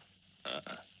heat?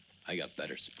 I got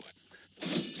better sport.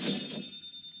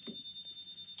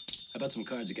 How about some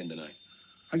cards again tonight?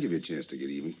 I'll give you a chance to get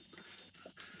even.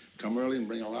 Come early and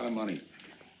bring a lot of money.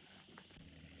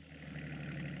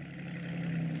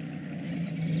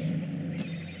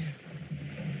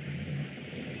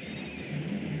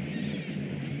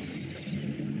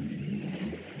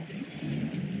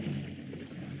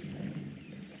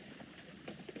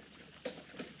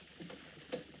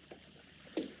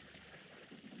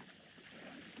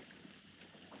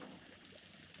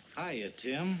 Hiya,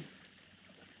 Tim.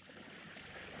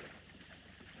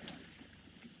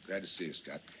 Glad to see you,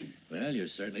 Scott. Well, you're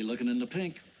certainly looking in the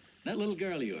pink. That little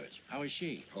girl of yours, how is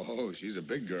she? Oh, she's a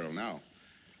big girl now.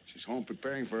 She's home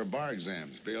preparing for her bar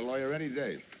exams. Be a lawyer any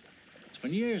day. It's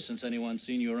been years since anyone's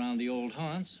seen you around the old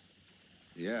haunts.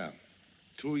 Yeah.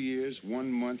 2 years,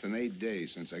 1 month, and 8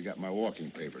 days since I got my walking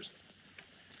papers.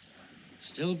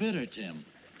 Still bitter, Tim.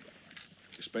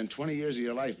 You spend 20 years of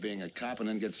your life being a cop and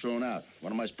then get thrown out.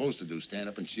 What am I supposed to do, stand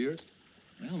up and cheer?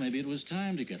 Well, maybe it was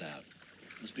time to get out.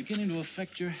 It was beginning to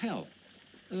affect your health.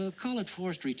 Call it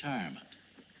forced retirement.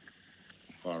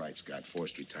 All right, Scott,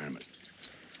 forced retirement.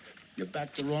 You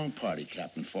backed the wrong party,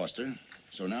 Captain Foster.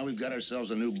 So now we've got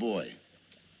ourselves a new boy.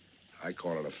 I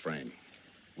call it a frame.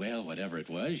 Well, whatever it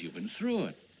was, you've been through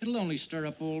it. It'll only stir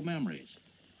up old memories.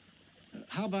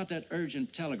 How about that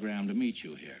urgent telegram to meet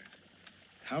you here?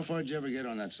 How far did you ever get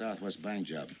on that Southwest Bank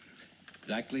job?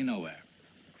 Exactly nowhere.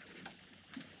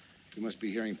 You must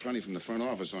be hearing plenty from the front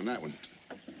office on that one.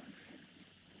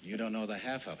 You don't know the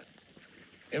half of it.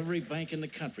 Every bank in the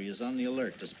country is on the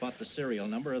alert to spot the serial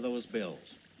number of those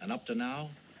bills. And up to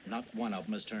now, not one of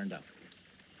them has turned up.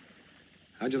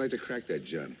 How'd you like to crack that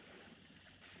job?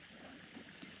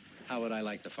 How would I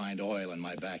like to find oil in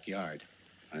my backyard?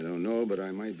 I don't know, but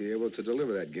I might be able to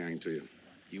deliver that gang to you.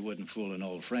 You wouldn't fool an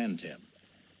old friend, Tim.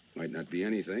 Might not be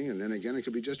anything, and then again, it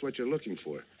could be just what you're looking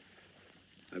for.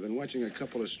 I've been watching a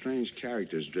couple of strange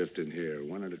characters drift in here,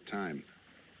 one at a time.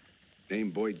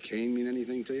 Name Boyd Kane mean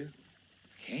anything to you?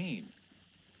 Kane?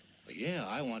 Well, yeah,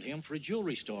 I want him for a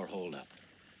jewelry store holdup.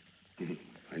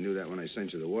 I knew that when I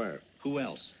sent you the wire. Who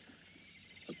else?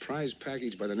 A prize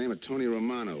package by the name of Tony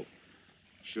Romano.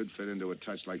 Should fit into a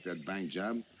touch like that bank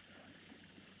job.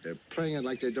 They're playing it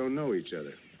like they don't know each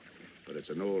other. But it's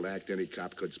an old act any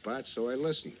cop could spot, so I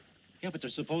listened. Yeah, but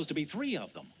there's supposed to be 3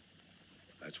 of them.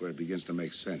 That's where it begins to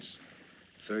make sense.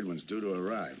 Third one's due to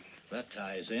arrive. That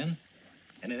ties in.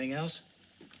 Anything else?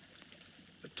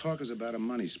 The talk is about a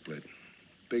money split.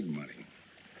 Big money.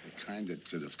 The kind that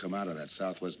could have come out of that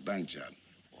Southwest bank job.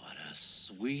 What a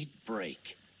sweet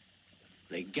break.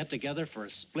 They get together for a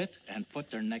split and put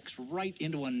their necks right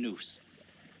into a noose.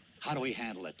 How do we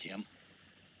handle it, Tim?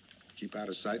 Keep out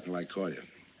of sight until I call you.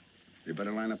 You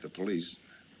better line up the police.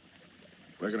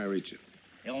 Where can I reach you?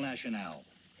 El Nacional.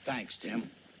 Thanks, Tim.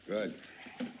 Good.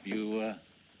 You,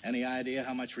 any idea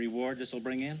how much reward this will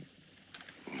bring in?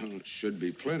 Well, it should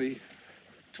be plenty.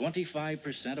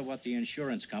 25% of what the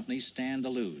insurance companies stand to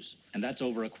lose. And that's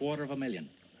over $250,000.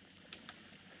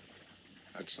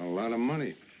 That's a lot of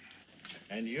money.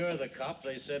 And you're the cop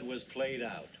they said was played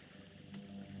out.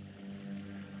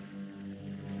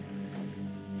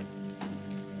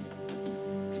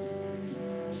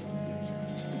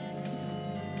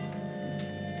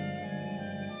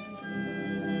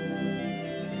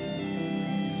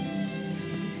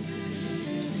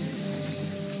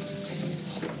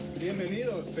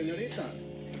 Bienvenido, señorita.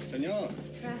 Señor.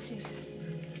 Gracias.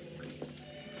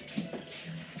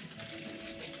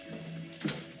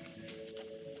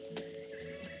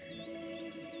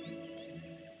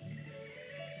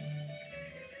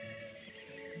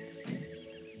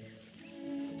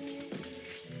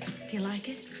 Do you like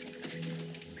it?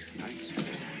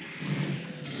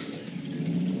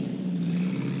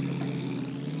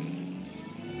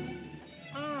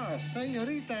 Ah,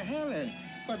 señorita Helen.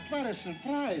 But what a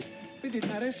surprise. We did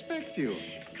not expect you.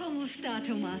 ¿Cómo está,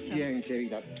 Tomaso? Bien,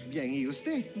 querida. Bien, ¿y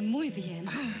usted? Muy bien.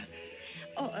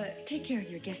 Oh, take care of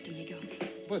your guest, amigo.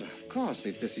 But of course,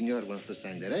 if the senor wants to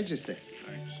sign the register.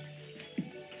 Thanks.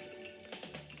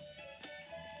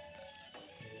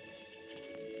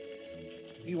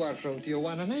 You are from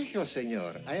Tijuana, Mexico,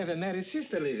 senor. I have a married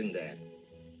sister living there.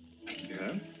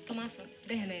 Yeah? Tomaso,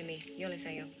 déjeme a mí. Yo le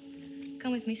enseño.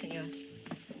 Come with me, senor.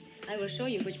 I will show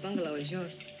you which bungalow is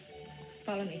yours.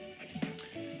 Follow me.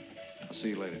 I'll see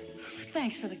you later.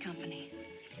 Thanks for the company.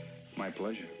 My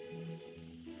pleasure.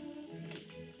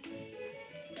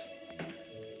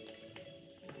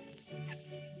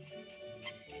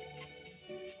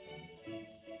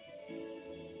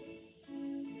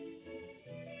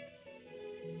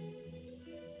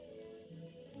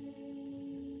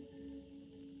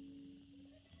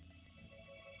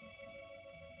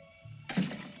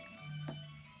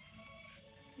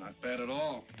 Not bad at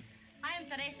all. I am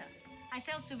Teresa. I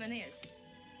sell souvenirs.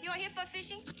 You are here for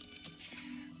fishing?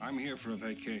 I'm here for a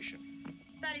vacation.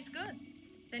 That is good.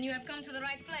 Then you have come to the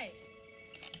right place.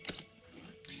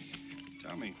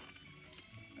 Tell me,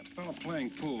 that fellow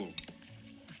playing pool,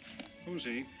 who's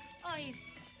he? Oh,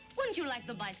 wouldn't you like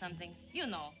to buy something? You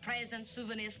know, presents,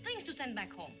 souvenirs, things to send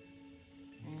back home.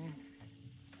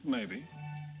 Maybe.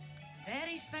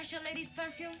 Very special ladies'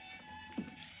 perfume.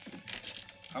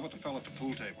 How about the fellow at the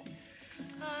pool table?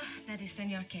 That is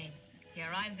Senor Kane. He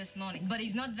arrived this morning, but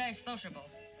he's not very sociable.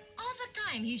 All the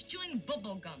time, he's chewing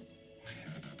bubble gum.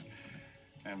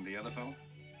 And the other fellow?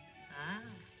 Ah,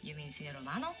 you mean Senor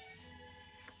Romano?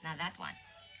 Now, that one.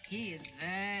 He is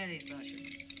very social.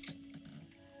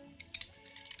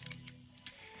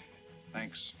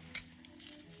 Thanks.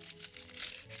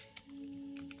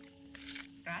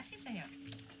 Gracias, senor.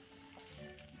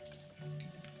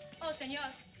 Oh,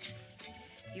 senor.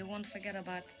 You won't forget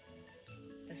about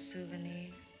the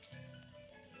souvenirs.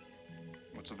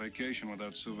 What's a vacation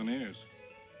without souvenirs?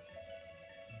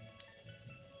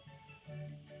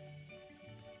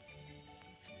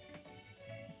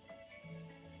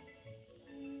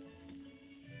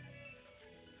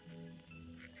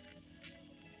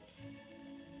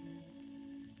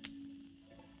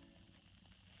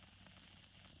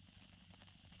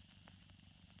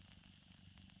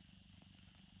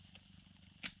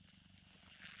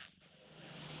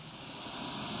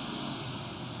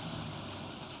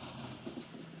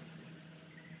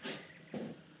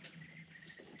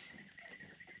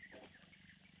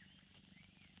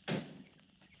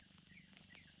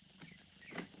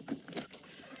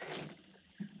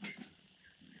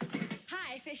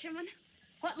 Hi, fisherman.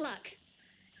 What luck?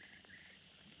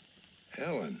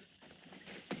 Helen.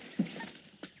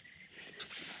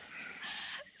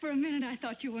 For a minute, I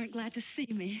thought you weren't glad to see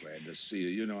me. Glad to see you.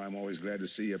 You know I'm always glad to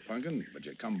see you, Punkin, but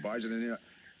you come barging in here.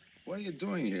 What are you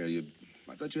doing here? You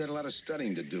I thought you had a lot of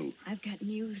studying to do. I've got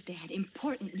news, Dad.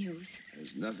 Important news.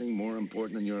 There's nothing more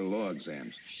important than your law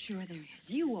exams. Sure there is.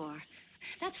 You are.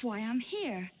 That's why I'm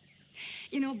here.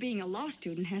 You know, being a law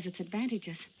student has its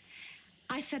advantages.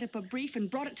 I set up a brief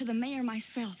and brought it to the mayor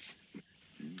myself.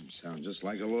 Sound just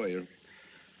like a lawyer.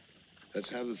 Let's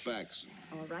have the facts.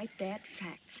 All right, Dad,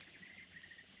 facts.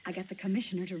 I got the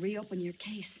commissioner to reopen your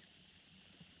case.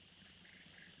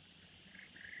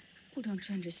 Well, don't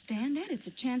you understand that? It's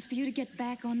a chance for you to get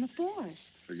back on the force.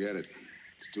 Forget it.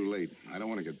 It's too late. I don't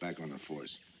want to get back on the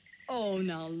force. Oh,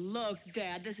 now look,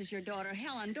 Dad, this is your daughter,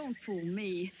 Helen. Don't fool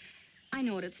me. I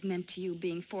know what it's meant to you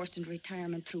being forced into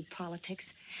retirement through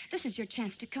politics. This is your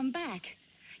chance to come back.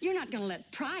 You're not going to let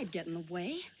pride get in the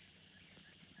way.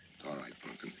 All right,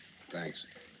 Pumpkin. Thanks.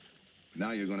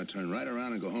 Now you're going to turn right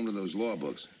around and go home to those law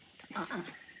books.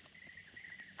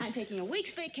 I'm taking a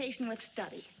week's vacation with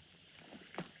study.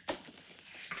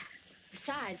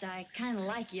 Besides, I kind of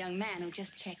like a young man who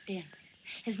just checked in.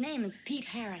 His name is Pete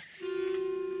Harris.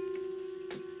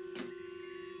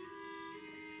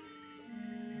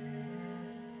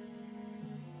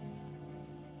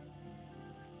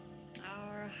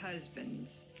 Our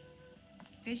husbands.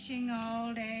 Fishing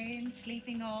all day and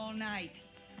sleeping all night.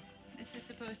 This is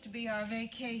supposed to be our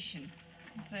vacation.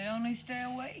 If they only stay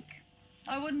awake.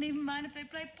 I wouldn't even mind if they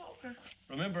played poker.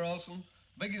 Remember, Olson,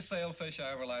 biggest sailfish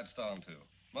I ever latched onto.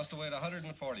 Must have weighed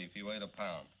 140 if he weighed a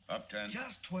pound. Up 10.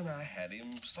 Just when I had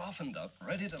him softened up,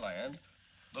 ready to land,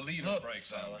 the leader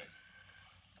breaks on me.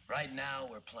 Right now,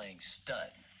 we're playing stud,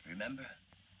 remember?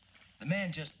 The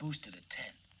man just boosted a 10.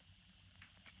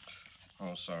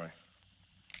 Oh, sorry.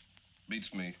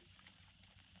 Beats me.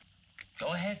 Go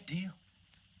ahead, deal.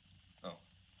 Oh.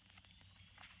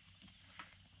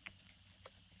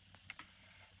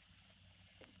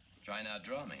 Try and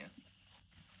outdraw me, huh?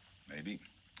 Maybe.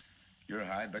 You're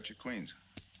high, bet your queens.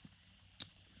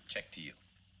 Check to you.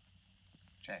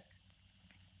 Check.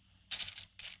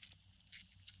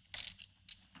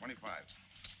 25.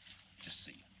 Just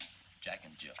see you. Jack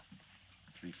and Jill.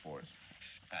 3/4.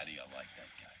 How do you like that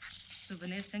guy?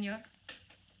 Souvenir, senor?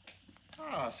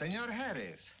 Oh, Senor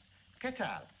Harris. ¿Qué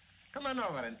tal? Come on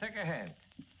over and take a hand.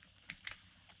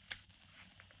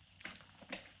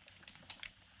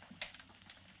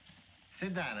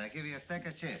 Sit down. I'll give you a stack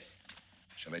of chips.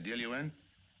 Shall I deal you in?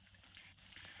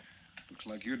 Looks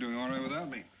like you're doing all right without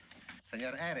me.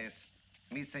 Senor Harris,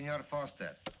 meet Senor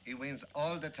Foster. He wins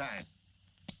all the time.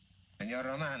 Senor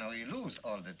Romano, he loses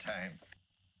all the time.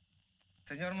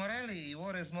 Senor Morelli, he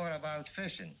worries more about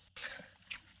fishing.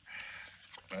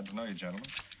 Glad to know you, gentlemen.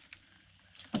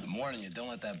 I'm warning you, don't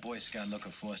let that Boy Scout look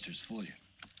of Foster's fool you.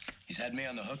 He's had me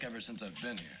on the hook ever since I've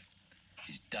been here.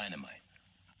 He's dynamite.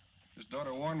 His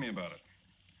daughter warned me about it.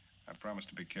 I promised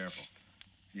to be careful.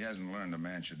 He hasn't learned a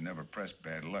man should never press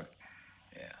bad luck.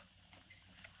 Yeah.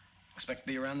 Expect to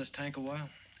be around this tank a while?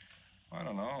 I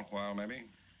don't know, a while maybe.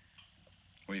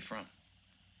 Where you from?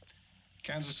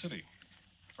 Kansas City,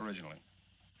 originally.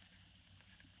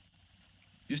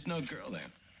 Used to know a girl there.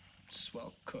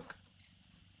 Swell cook.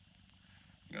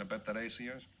 You gonna bet that ace of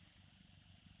yours?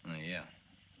 Oh, yeah.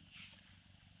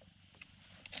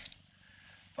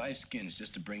 5 skins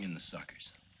just to bring in the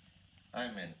suckers.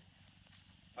 I'm in.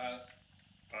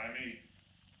 By me.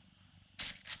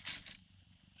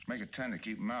 Let's make it 10 to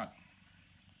keep him out.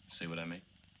 See what I mean?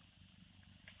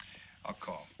 I'll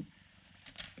call.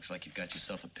 Looks like you've got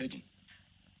yourself a pigeon.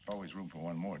 Always room for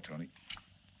one more, Tony.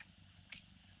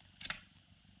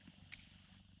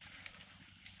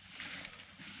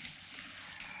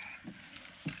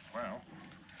 Well,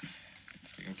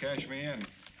 if you can cash me in,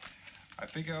 I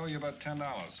think I owe you about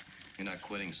 $10. You're not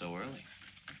quitting so early.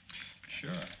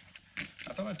 Sure.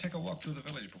 I thought I'd take a walk through the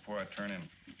village before I turn in.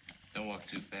 Don't walk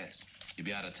too fast. You'll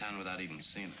be out of town without even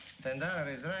seeing it. $10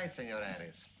 is right, Senor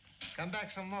Harris. Come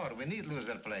back some more. We need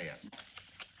loser player.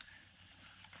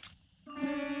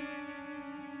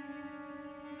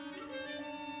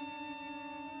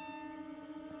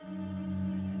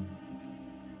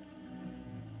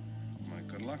 My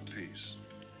good luck piece.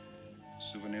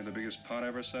 Souvenir the biggest pot I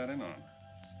ever sat in on.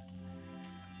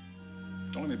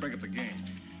 Don't let me break up the game.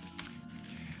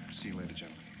 See you later,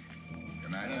 gentlemen.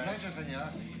 Good night. Buenas noches,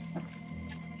 senor.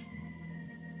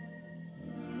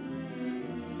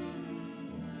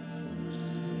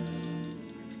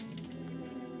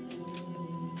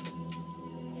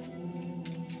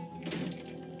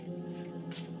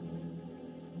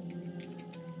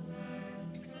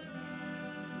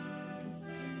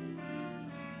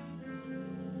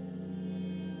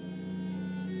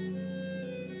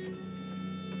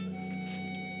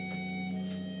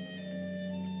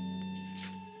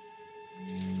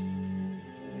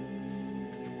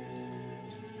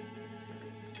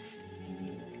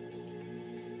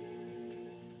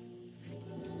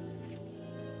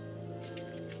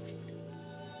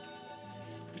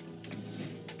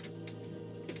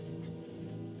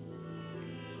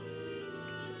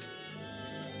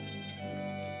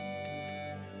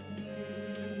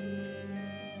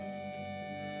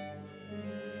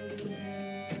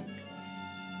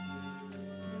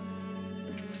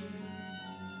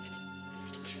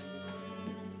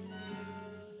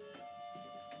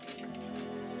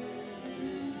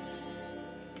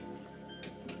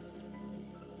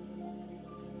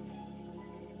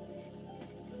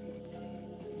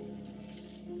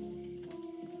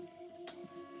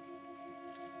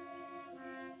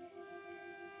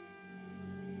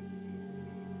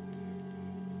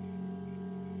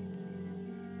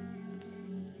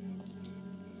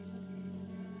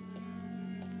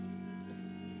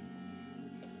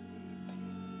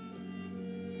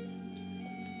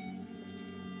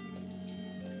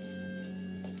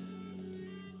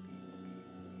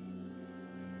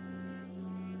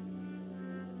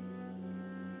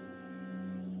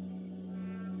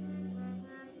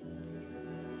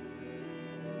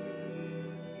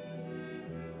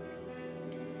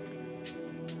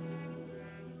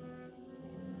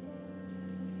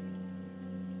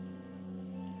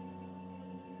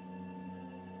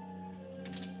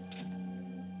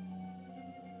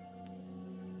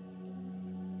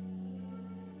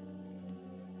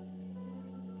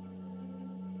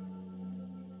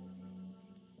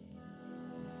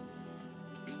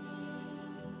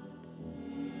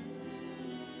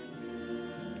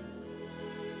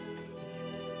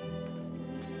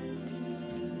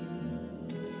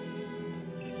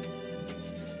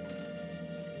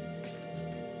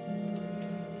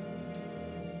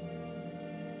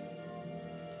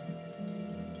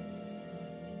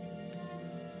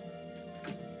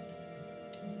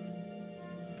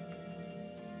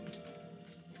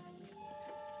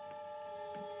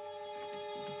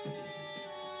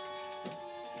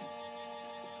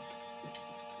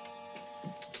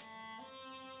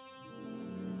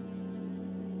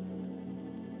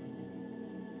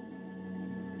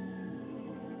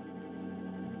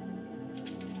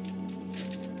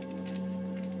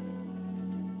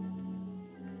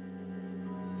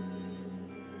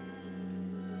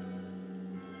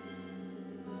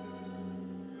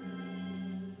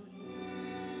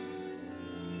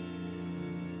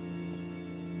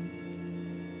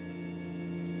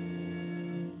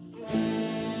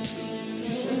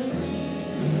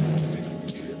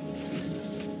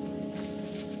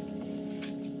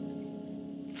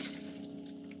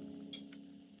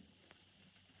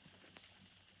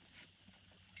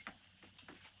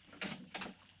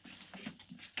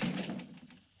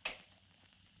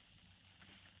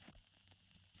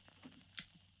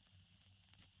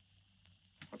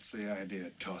 What's the idea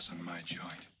of tossing my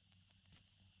joint?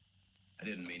 I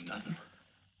didn't mean nothing.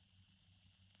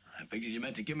 I figured you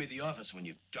meant to give me the office when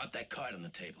you dropped that card on the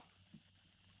table.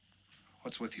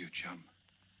 What's with you, chum?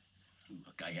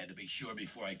 Look, I had to be sure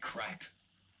before I cracked.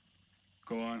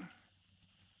 Go on.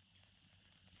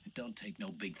 It don't take no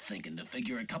big thinking to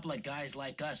figure a couple of guys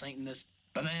like us ain't in this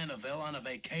Bananaville on a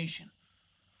vacation.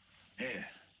 Here,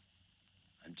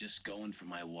 I'm just going for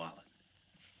my wallet.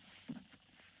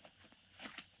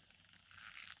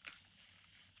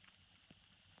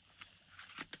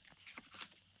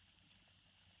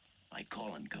 My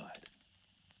calling card.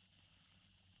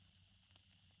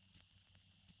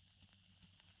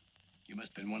 You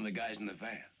must have been one of the guys in the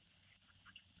van.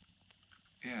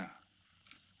 Yeah.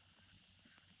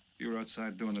 You were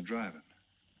outside doing the driving.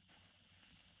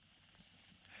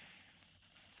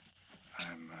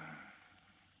 I'm,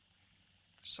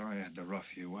 sorry I had to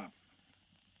rough you up.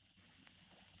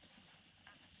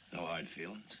 No hard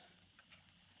feelings.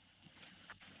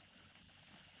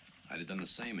 I'd have done the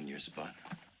same in your spot.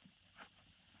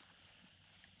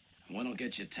 One'll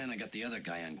get you 10. I got the other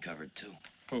guy uncovered, too.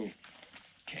 Who?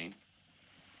 Kane.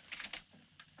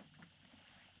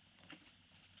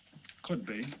 Could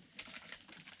be.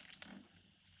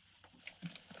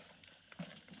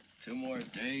 2 more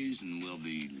days and we'll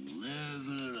be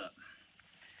living it up.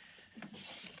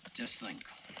 Just think.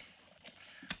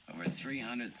 Over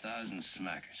 300,000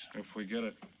 smackers. If we get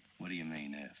it. What do you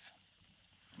mean, if?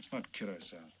 Let's not kid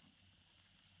ourselves.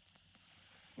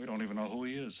 We don't even know who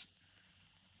he is.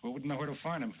 We wouldn't know where to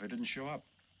find him if he didn't show up.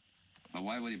 But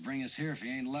why would he bring us here if he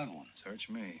ain't leveling? Search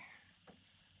me.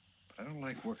 But I don't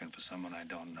like working for someone I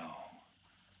don't know.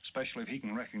 Especially if he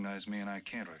can recognize me and I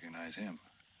can't recognize him.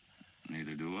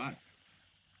 Neither do I.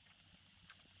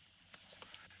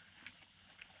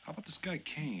 How about this guy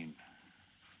Kane?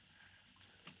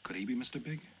 Could he be Mr.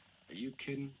 Big? Are you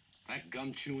kidding? That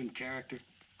gum-chewing character?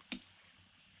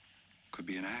 Could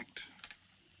be an act.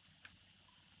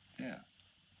 Yeah.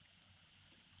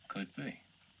 Could be.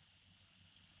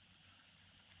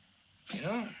 You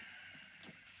know,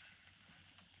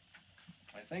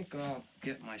 I think I'll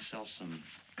get myself some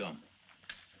gum.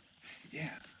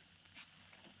 Yeah.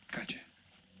 Gotcha.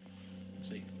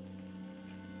 See.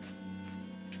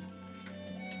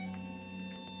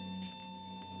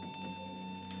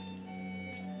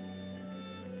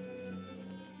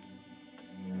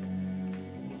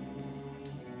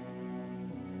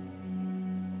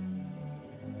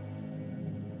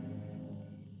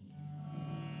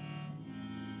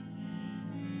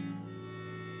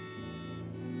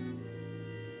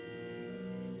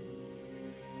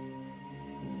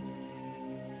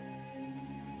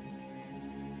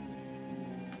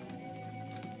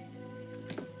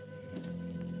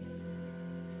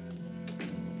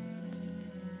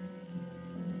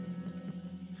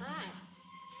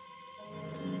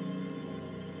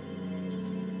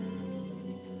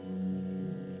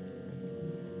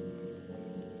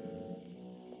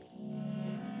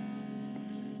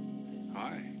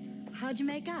 How'd you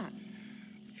make out?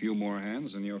 A few more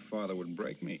hands and your father would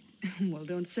break me. Well,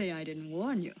 don't say I didn't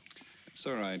warn you. It's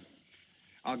all right.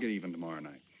 I'll get even tomorrow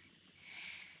night.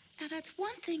 Now, that's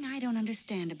one thing I don't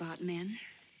understand about men.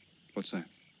 What's that?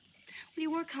 Well,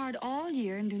 you work hard all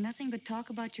year and do nothing but talk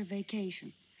about your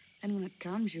vacation. Then when it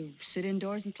comes, you sit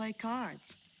indoors and play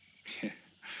cards. Yeah.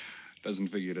 Doesn't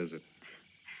figure, does it?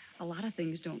 A lot of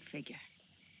things don't figure.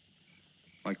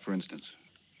 Like, for instance?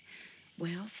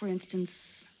 Well, for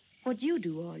instance, what you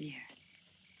do all year.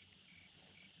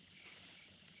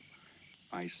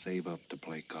 I save up to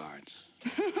play cards.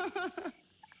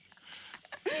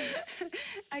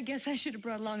 I guess I should have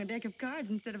brought along a deck of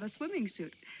cards instead of a swimming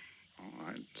suit. Oh,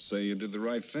 I'd say you did the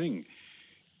right thing.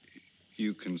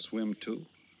 You can swim, too?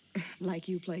 Like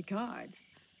you play cards.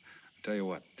 Tell you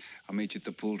what, I'll meet you at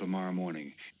the pool tomorrow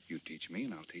morning. You teach me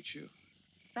and I'll teach you.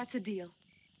 That's a deal.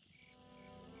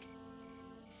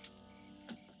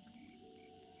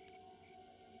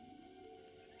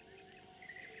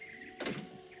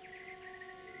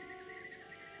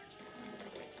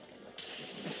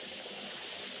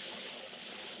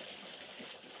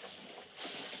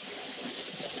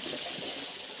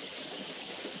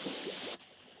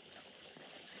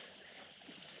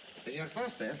 Señor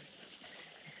Foster,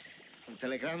 un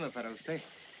telegrama para usted.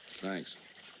 Thanks.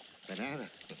 De nada.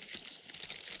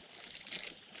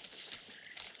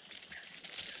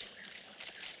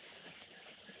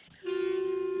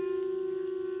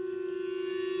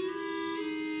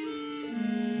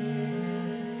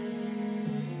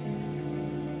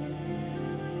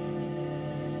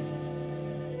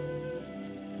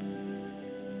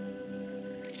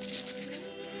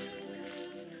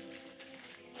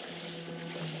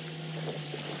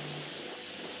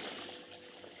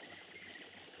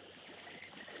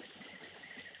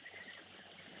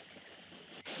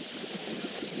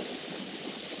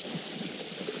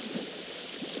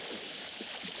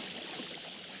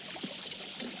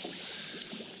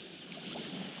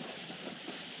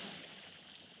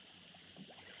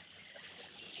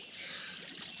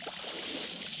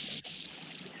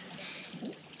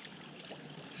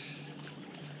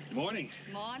 Morning.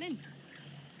 Morning.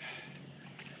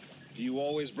 Do you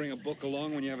always bring a book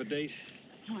along when you have a date?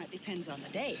 Well, it depends on the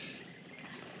date.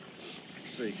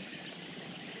 Let's see.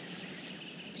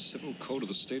 Civil Code of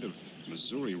the State of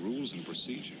Missouri Rules and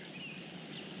Procedure.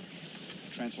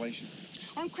 Translation?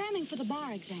 I'm cramming for the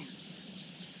bar exam.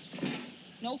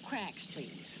 No cracks,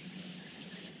 please.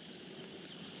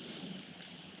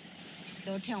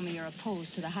 Don't tell me you're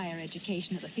opposed to the higher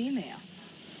education of the female.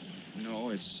 No,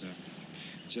 it's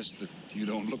just that you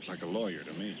don't look like a lawyer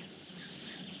to me.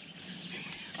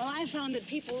 Well, I found that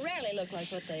people rarely look like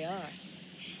what they are.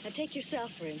 Now, take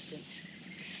yourself, for instance.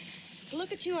 To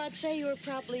look at you, I'd say you were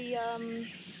probably, a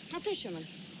fisherman.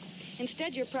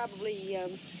 Instead, you're probably, a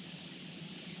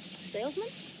salesman?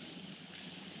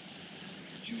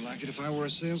 Would you like it if I were a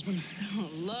salesman? Oh,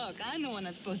 look, I'm the one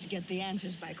that's supposed to get the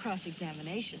answers by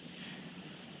cross-examination.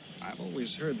 I've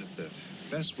always heard that the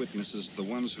best witnesses are the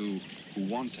ones who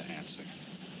want to answer.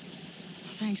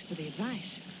 Well, thanks for the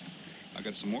advice. I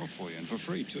got some more for you, and for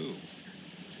free, too.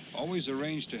 Always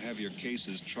arrange to have your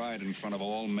cases tried in front of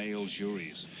all male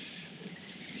juries.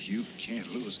 You can't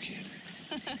lose, kid.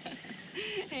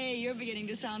 Hey, you're beginning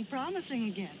to sound promising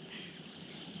again.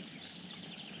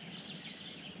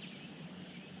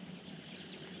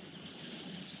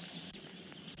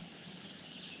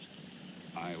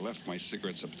 I left my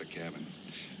cigarettes up at the cabin.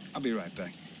 I'll be right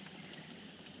back.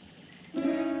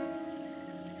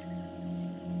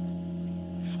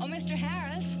 Oh, Mr.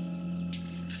 Harris.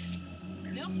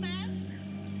 Milkman?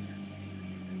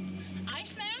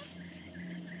 Iceman?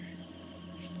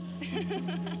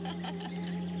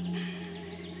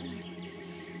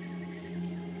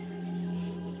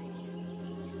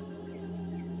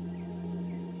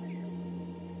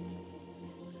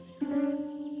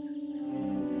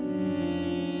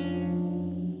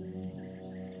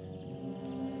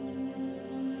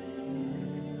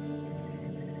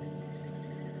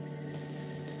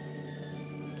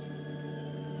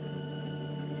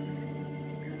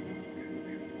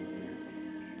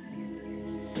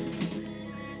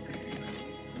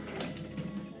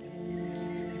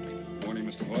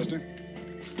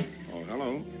 Oh,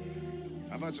 hello.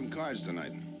 How about some cards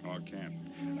tonight? Oh, I can't.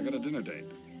 I got a dinner date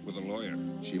with a lawyer.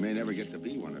 She may never get to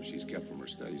be one if she's kept from her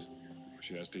studies.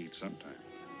 She has to eat sometime.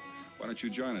 Why don't you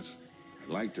join us? I'd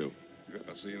like to. Good,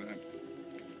 I'll see you then.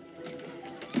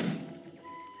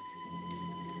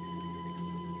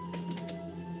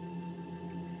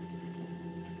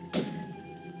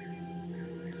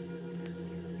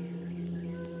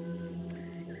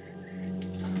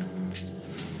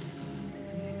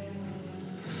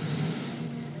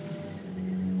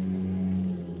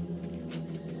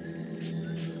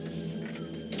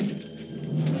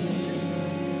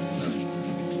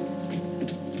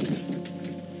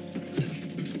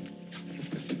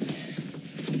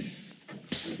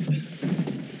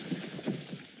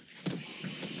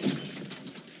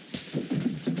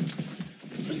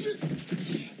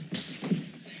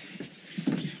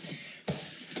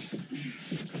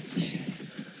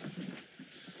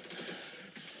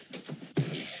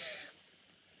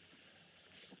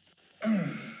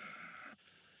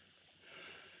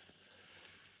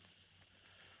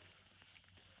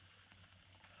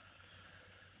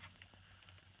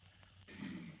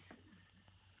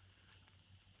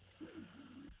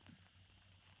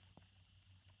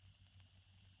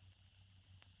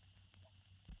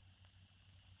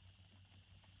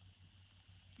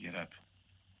 Get up.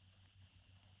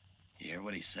 You hear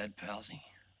what he said, Palsy?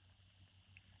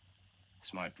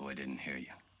 Smart boy didn't hear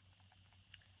you.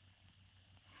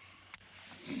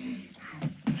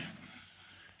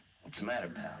 What's the matter,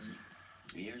 Palsy?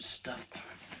 Your ears stuffed?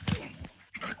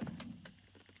 I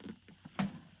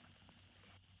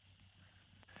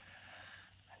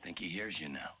think he hears you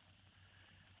now.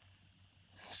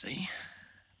 See?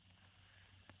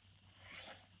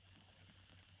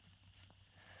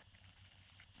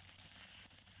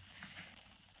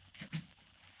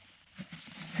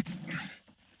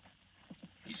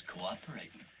 He's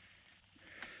cooperating.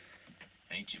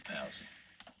 Ain't you, Palsy?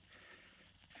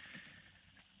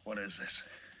 What is this?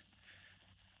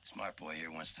 Smart boy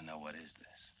here wants to know what is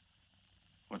this.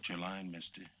 What's your line,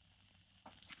 mister?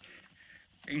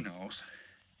 He knows.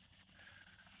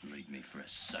 Leave me for a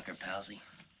sucker, Palsy.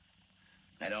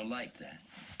 I don't like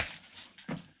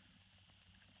that.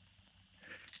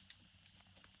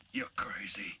 You're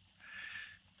crazy.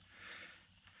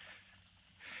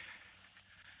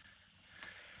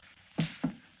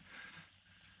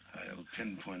 I'll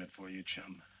pinpoint it for you,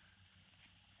 chum.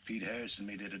 Pete Harris and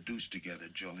me did a deuce together,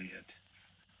 Joliet.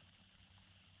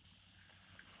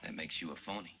 That makes you a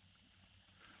phony.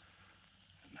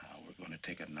 Now we're going to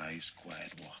take a nice,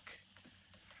 quiet walk.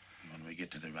 When we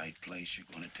get to the right place, you're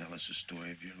going to tell us the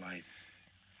story of your life.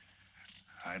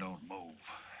 I don't move.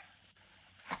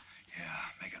 Yeah,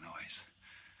 make a noise.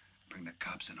 Bring the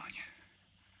cops in on you.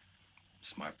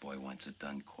 Smart boy wants it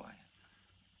done quiet.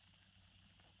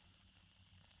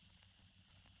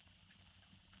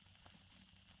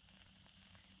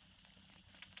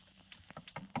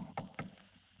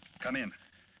 Come in.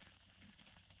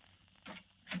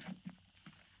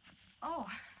 Oh,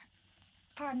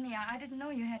 pardon me. I didn't know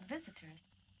you had visitors.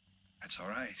 That's all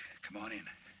right. Come on in.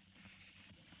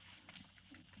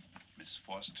 Miss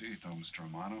Foster, you know Mr.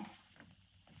 Romano?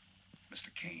 Mr.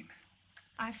 Kane.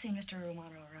 I've seen Mr.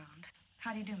 Romano around.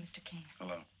 How do you do, Mr. Kane?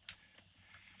 Hello.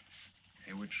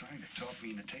 They were trying to talk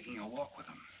me into taking a walk with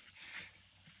them.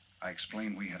 I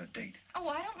explained we had a date. Oh,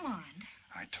 I don't mind.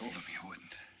 I told them you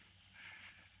wouldn't.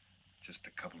 Just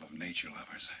a couple of nature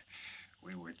lovers.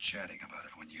 We were chatting about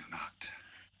it when you knocked.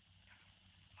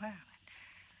 Well,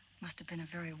 it must have been a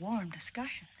very warm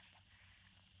discussion.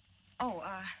 Oh,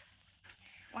 well,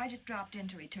 I just dropped in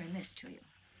to return this to you.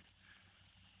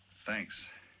 Thanks.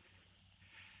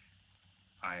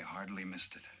 I hardly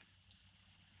missed it.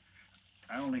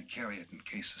 I only carry it in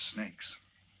case of snakes.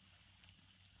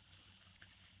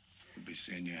 You'll be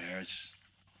seeing your Harris?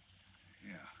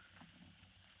 Yeah.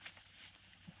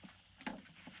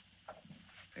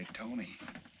 Hey, Tony.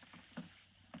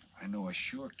 I know a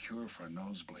sure cure for a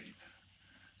nosebleed.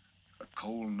 A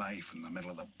cold knife in the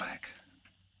middle of the back.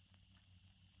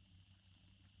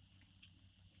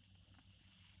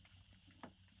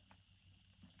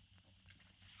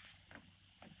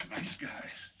 Nice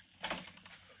guys.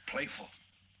 Playful.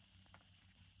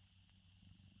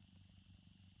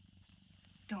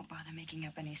 Don't bother making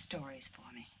up any stories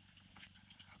for me.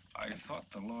 I thought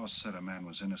the law said a man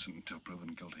was innocent until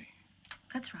proven guilty.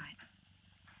 That's right.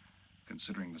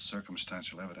 Considering the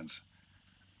circumstantial evidence,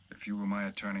 if you were my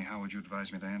attorney, how would you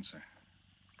advise me to answer?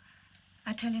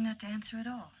 I tell you not to answer at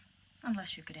all,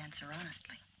 unless you could answer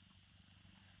honestly.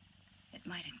 It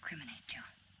might incriminate you.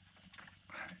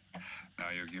 Now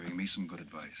you're giving me some good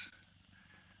advice.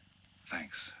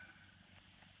 Thanks.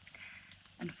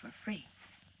 And for free.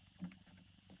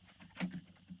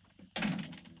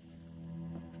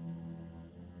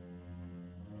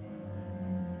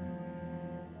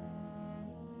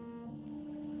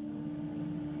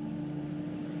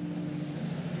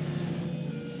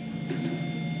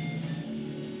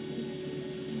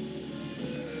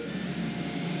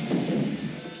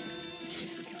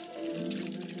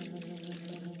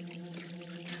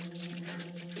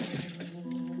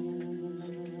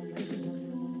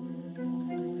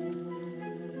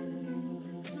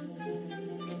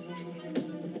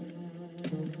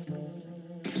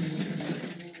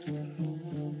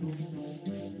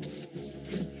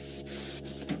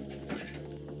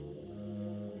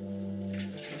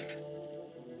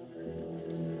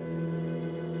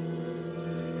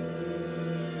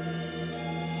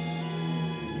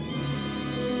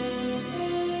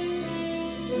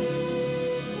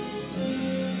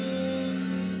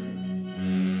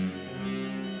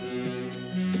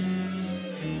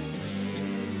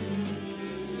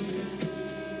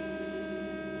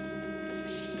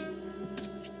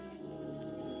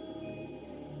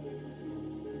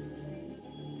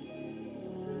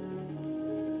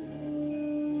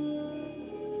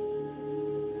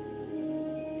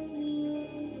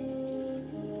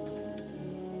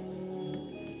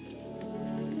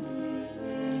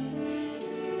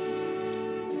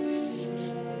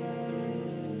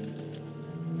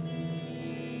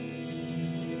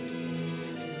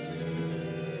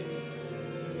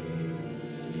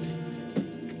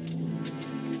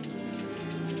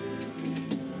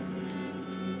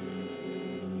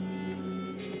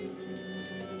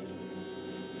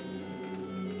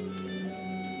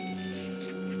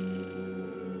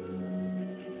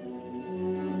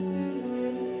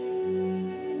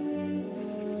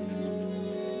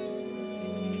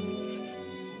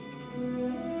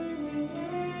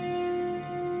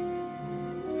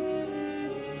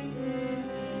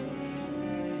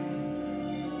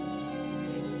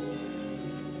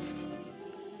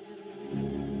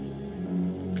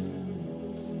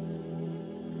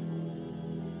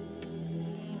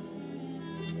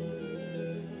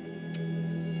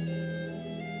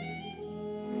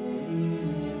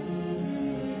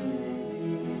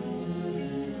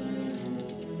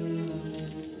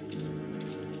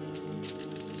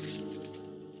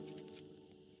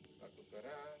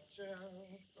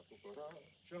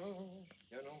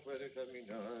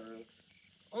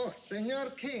 Oh,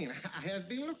 Senor Kane, I have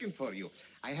been looking for you.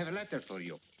 I have a letter for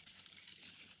you.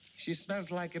 She smells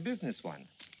like a business one.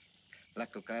 La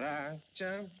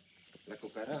cucaracha,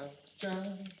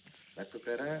 La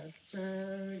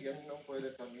cucaracha ya no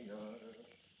puede caminar.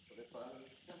 Puede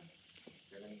falta,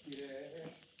 que mentiré.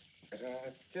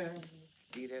 Cucaracha,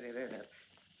 dirererera.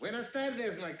 Buenas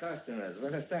tardes, my customers.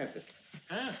 Buenas tardes.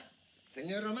 Ah,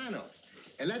 Senor Romano,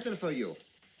 a letter for you.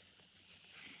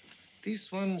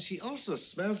 This one, she also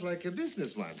smells like a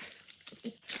business one.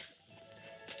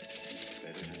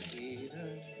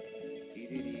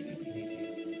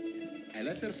 A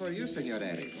letter for you, Senor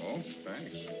Harris. Oh,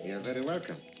 thanks. You're very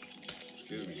welcome.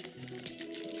 Excuse me.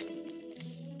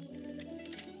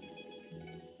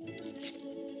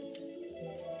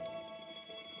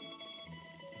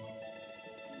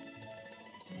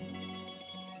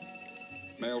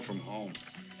 Mail from home.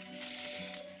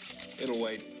 It'll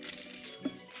wait.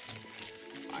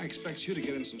 I expect you to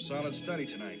get in some solid study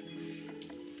tonight.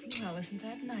 Well, isn't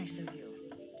that nice of you?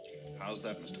 How's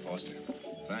that, Mr. Foster?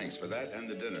 Thanks for that and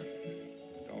the dinner.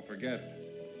 Don't forget,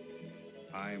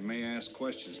 I may ask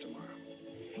questions tomorrow.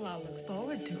 Well, I'll look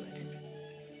forward to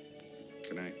it.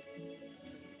 Good night.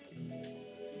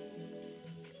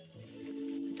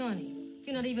 Tony,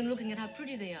 you're not even looking at how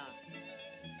pretty they are.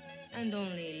 And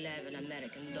only 11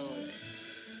 American dollars.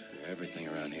 Everything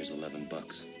around here's $11.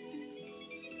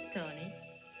 Tony,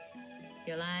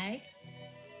 you like?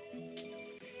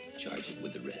 Charge it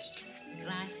with the rest.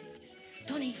 Gracias.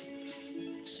 Tony.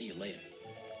 See you later.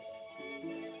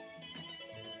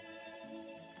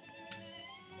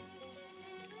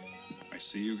 I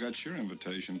see you got your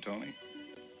invitation, Tony.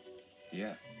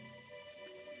 Yeah.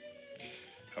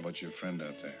 How about your friend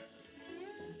out there?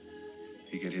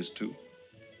 He get his too?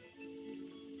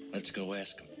 Let's go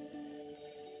ask him.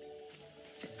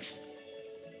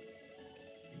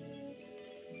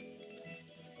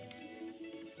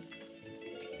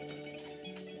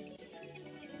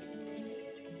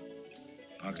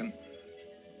 Duncan,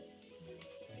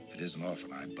 it isn't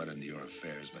often I butt into your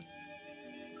affairs, but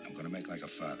I'm going to make like a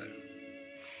father.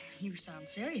 You sound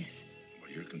serious.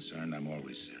 Where you're concerned, I'm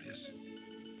always serious.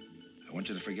 I want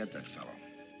you to forget that fellow.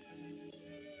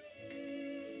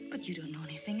 But you don't know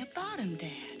anything about him, Dad.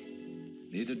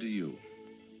 Neither do you.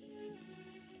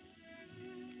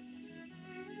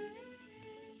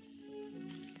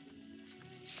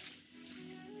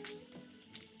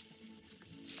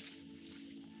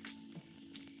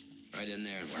 Right in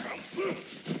there and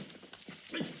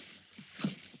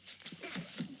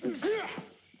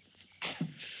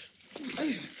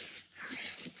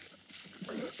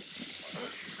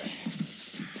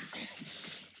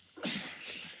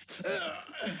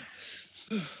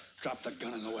Drop the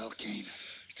gun in the well, Kane.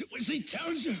 Do as he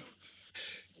tells you.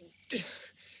 Get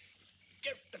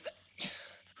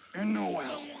In the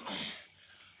well.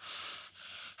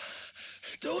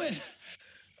 Do it.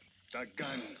 The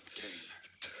gun, Kane.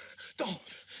 Don't.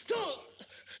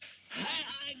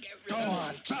 I get rid Go of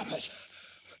on, it. drop it.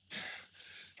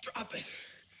 Drop it.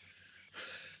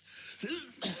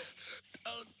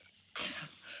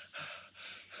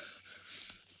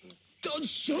 Don't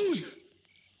shoot.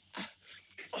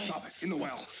 Drop it in the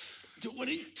well. Do what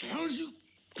he tells you.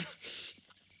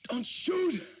 Don't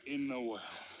shoot. In the well.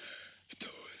 Do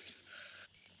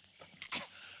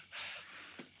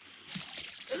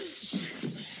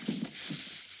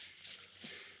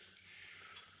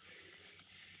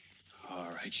All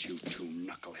right, you two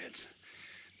knuckleheads.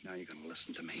 Now you're gonna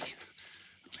listen to me.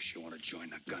 Unless you want to join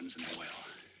the guns in the well.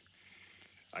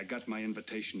 I got my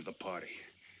invitation to the party.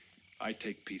 I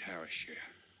take Pete Harris' share.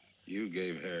 You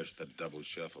gave Harris the double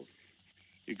shuffle.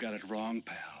 You got it wrong,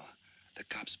 pal. The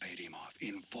cops paid him off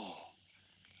in full.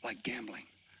 Like gambling.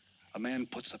 A man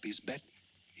puts up his bet,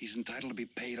 he's entitled to be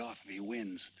paid off if he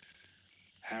wins.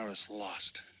 Harris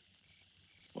lost.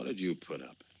 What did you put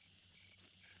up?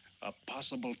 A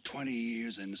possible 20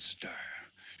 years in stir.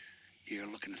 You're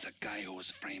looking at the guy who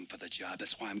was framed for the job.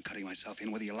 That's why I'm cutting myself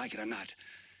in, whether you like it or not.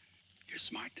 You're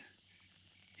smart.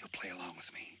 You'll play along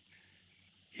with me.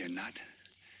 You're not.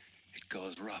 It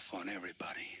goes rough on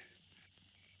everybody.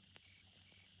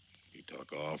 You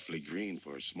talk awfully green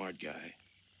for a smart guy.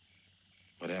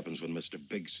 What happens when Mr.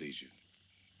 Big sees you?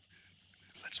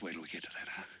 Let's wait till we get to that,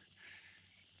 huh?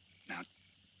 Now,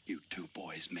 you two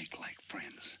boys make like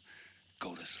friends.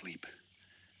 Go to sleep.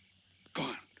 Go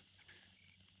on.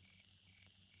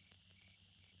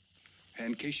 And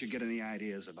in case you get any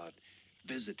ideas about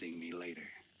visiting me later,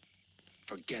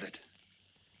 forget it.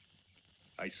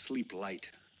 I sleep light.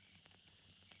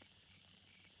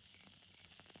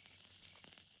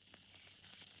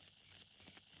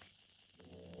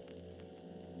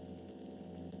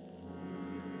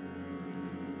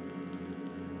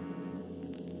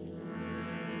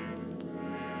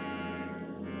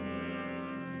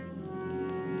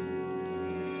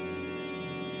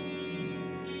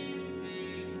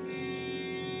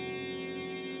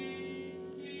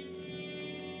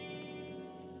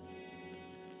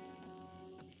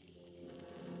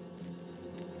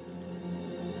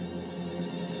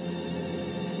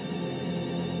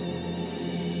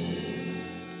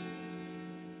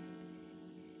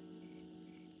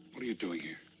 doing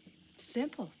here?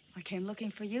 Simple. I came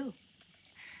looking for you.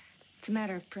 It's a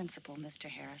matter of principle, Mr.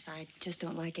 Harris. I just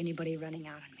don't like anybody running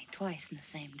out on me twice in the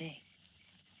same day.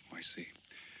 Oh, I see.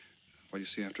 Well, you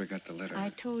see, after I got the letter... I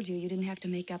told you didn't have to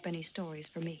make up any stories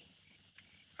for me.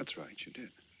 That's right, you did.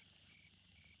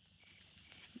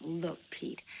 Look,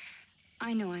 Pete,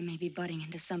 I know I may be butting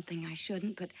into something I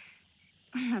shouldn't, but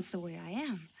that's the way I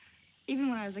am. Even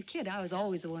when I was a kid, I was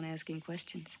always the one asking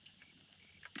questions.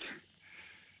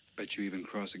 Bet you even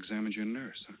cross-examined your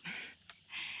nurse, huh?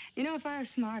 You know, if I was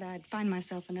smart, I'd find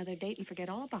myself another date and forget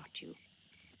all about you.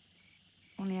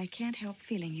 Only I can't help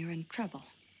feeling you're in trouble.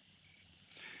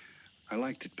 I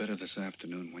liked it better this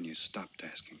afternoon when you stopped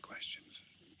asking questions.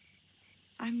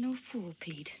 I'm no fool,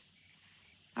 Pete.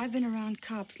 I've been around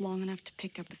cops long enough to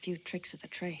pick up a few tricks of the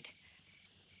trade.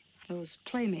 Those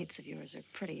playmates of yours are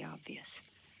pretty obvious.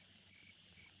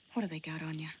 What have they got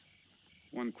on you?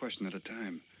 One question at a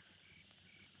time.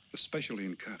 The specialty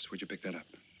in cops, where'd you pick that up?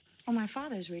 Oh, my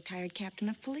father's a retired captain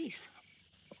of police.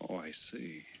 Oh, I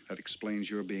see. That explains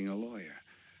your being a lawyer.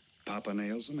 Papa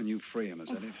nails them and you free him, is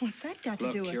that it? What's that got to do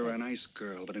with it? Look, you're a nice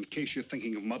girl, but in case you're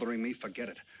thinking of mothering me, forget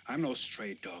it. I'm no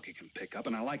stray dog you can pick up,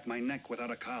 and I like my neck without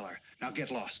a collar. Now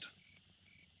get lost.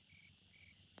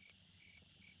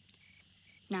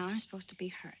 Now I'm supposed to be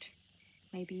hurt.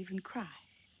 Maybe even cry.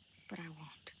 But I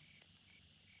won't.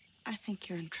 I think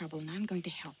you're in trouble, and I'm going to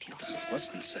help you.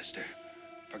 Listen, sister.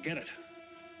 Forget it.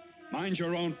 Mind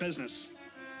your own business.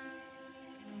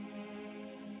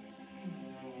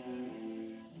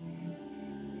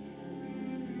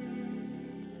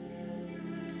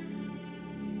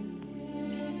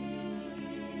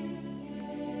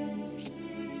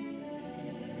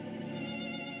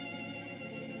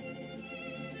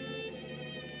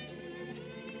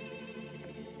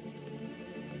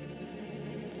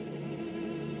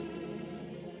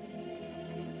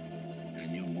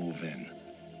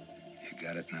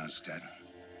 Scott?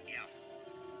 Yeah.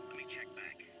 Let me check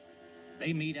back.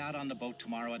 They meet out on the boat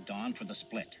tomorrow at dawn for the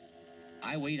split.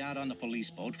 I wait out on the police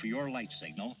boat for your light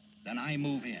signal, then I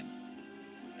move in.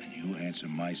 And you answer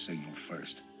my signal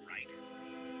first. Right.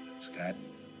 Scott?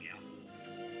 Yeah.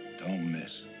 Don't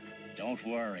miss. Don't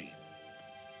worry.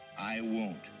 I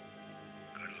won't.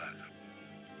 Good luck.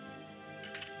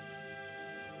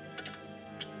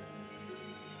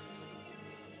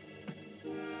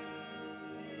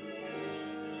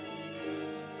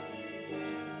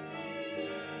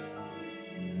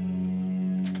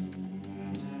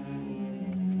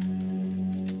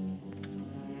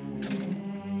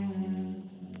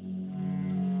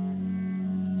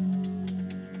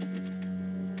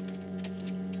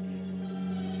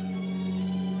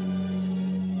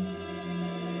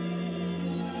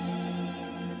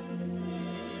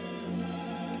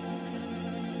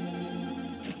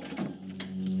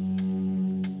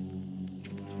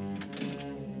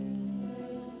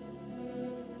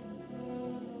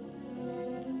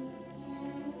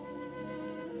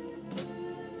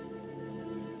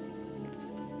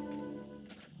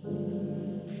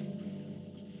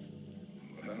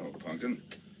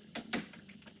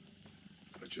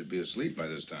 But you'd be asleep by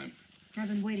this time. I've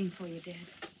been waiting for you, Dad.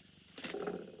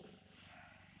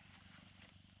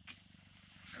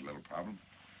 Had a little problem?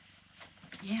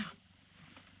 Yeah.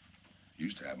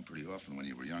 Used to happen pretty often when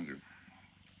you were younger.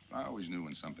 I always knew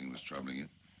when something was troubling you.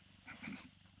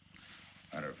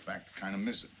 Matter of fact, kind of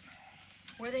miss it.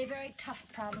 Were they very tough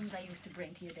problems I used to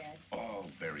bring to you, Dad? Oh,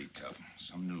 very tough.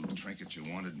 Some new trinket you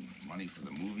wanted, and money for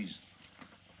the movies.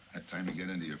 That time you get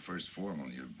into your first formal,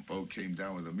 your boat came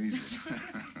down with the measles.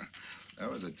 That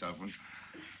was a tough one.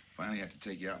 Finally had to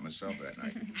take you out myself that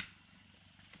night.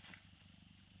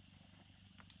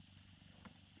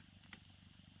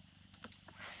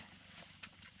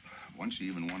 Once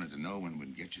you even wanted to know when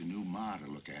we'd get your new ma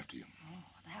to look after you. Oh,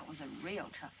 that was a real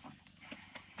tough one.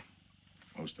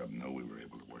 Most of them know we were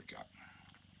able to work out.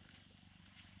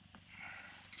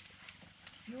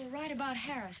 You were right about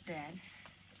Harris, Dad.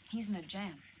 He's in a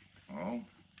jam. Oh?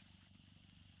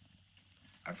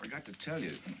 I forgot to tell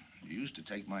you. You used to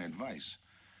take my advice.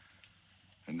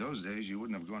 In those days, you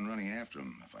wouldn't have gone running after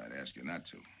him if I'd asked you not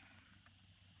to.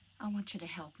 I want you to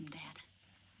help him, Dad.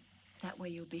 That way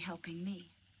you'll be helping me.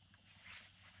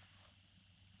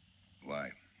 Why?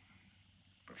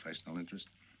 Professional interest?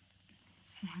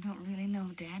 I don't really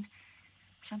know, Dad.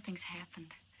 Something's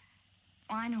happened.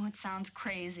 Oh, I know it sounds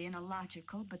crazy and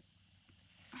illogical, but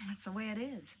that's the way it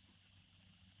is.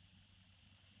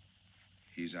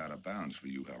 He's out of bounds for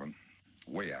you, Helen.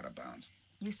 Way out of bounds.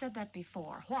 You said that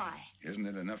before. Why? Isn't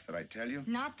it enough that I tell you?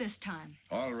 Not this time.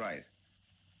 All right.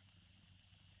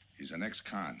 He's an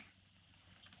ex-con.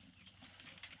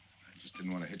 I just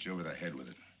didn't want to hit you over the head with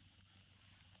it.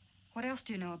 What else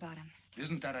do you know about him?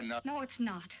 Isn't that enough? No, it's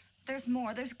not. There's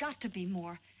more. There's got to be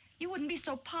more. You wouldn't be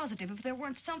so positive if there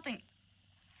weren't something.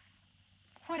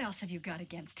 What else have you got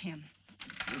against him?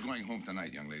 You're going home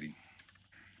tonight, young lady.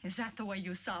 Is that the way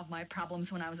you solved my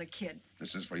problems when I was a kid?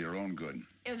 This is for your own good.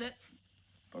 Is it?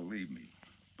 Believe me.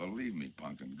 Believe me,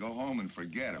 Punkin. Go home and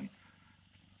forget him.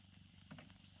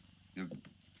 You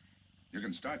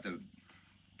can start the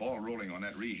ball rolling on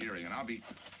that rehearing, and I'll be...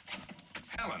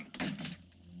 Helen!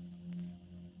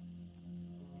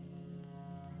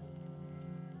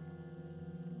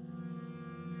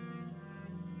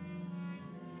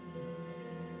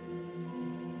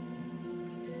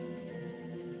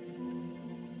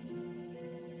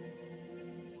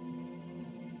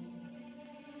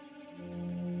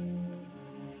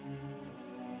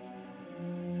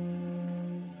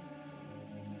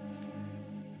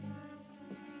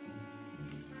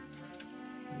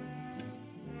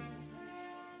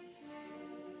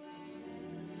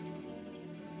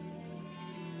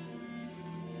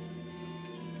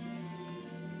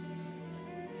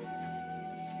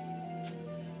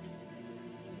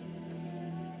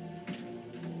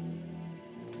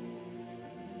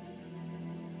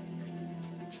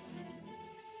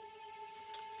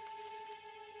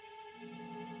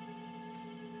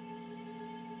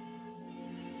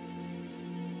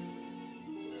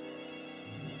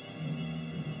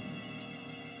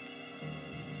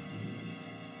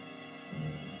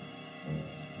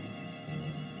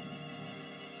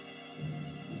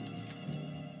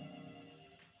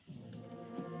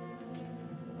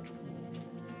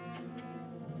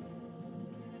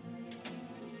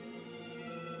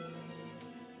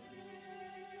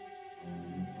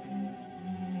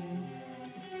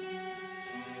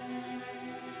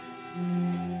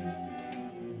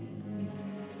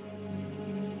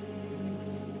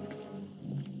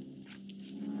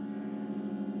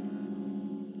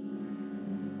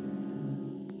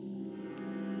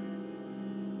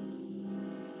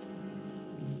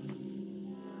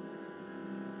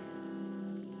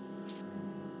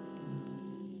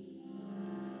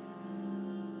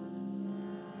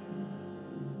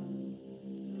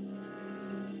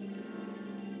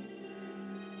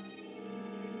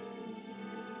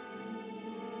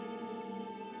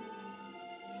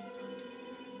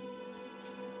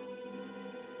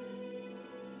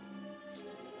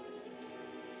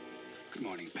 Good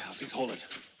morning, palsies. Hold it.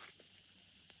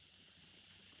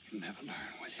 You'll never learn,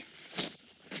 will you?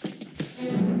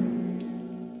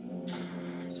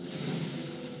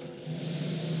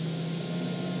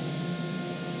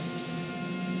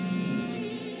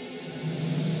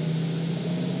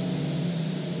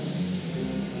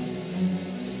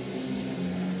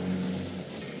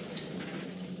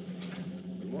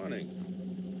 Good morning.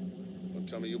 Don't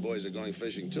tell me you boys are going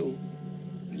fishing, too.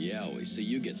 Yeah, we see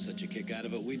you get such a kick out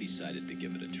of it, we decided to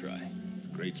give it a try.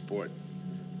 Great sport.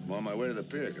 I'm on my way to the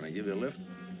pier. Can I give you a lift?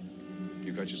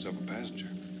 You got yourself a passenger.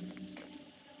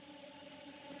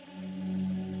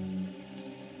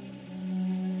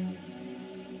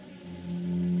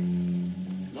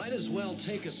 Might as well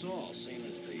take us all, seeing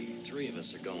as the three of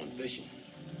us are going fishing.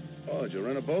 Oh, did you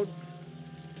rent a boat?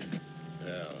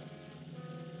 Yeah.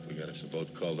 We got us a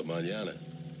boat called the Mañana.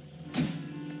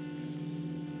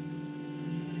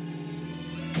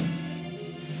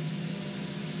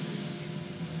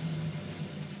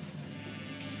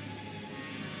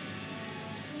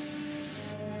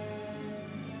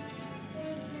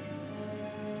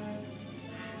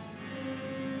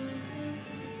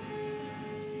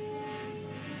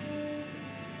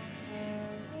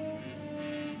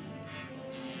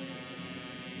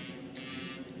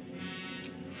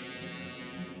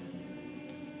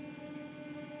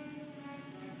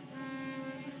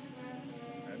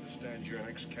 You're an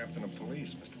ex-captain of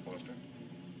police, Mr. Foster.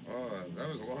 Oh, that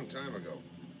was a long time ago.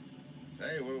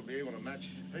 Hey, we'll be able to match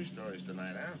fish stories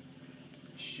tonight, huh?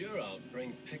 Sure, I'll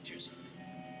bring pictures.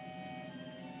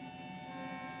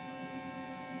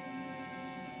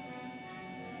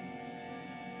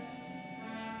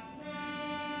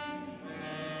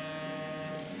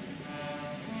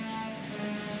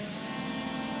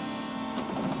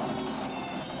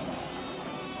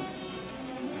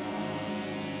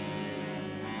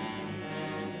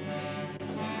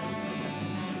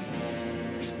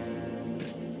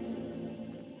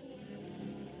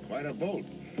 Quite a boat.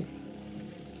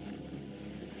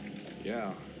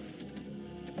 Yeah.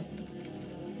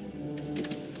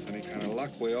 Any kind of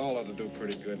luck, we all ought to do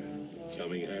pretty good.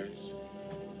 Coming, Harris?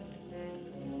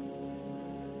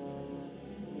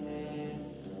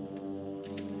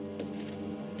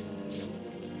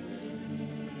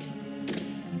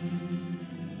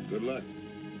 Good luck.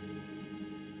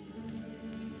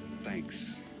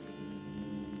 Thanks.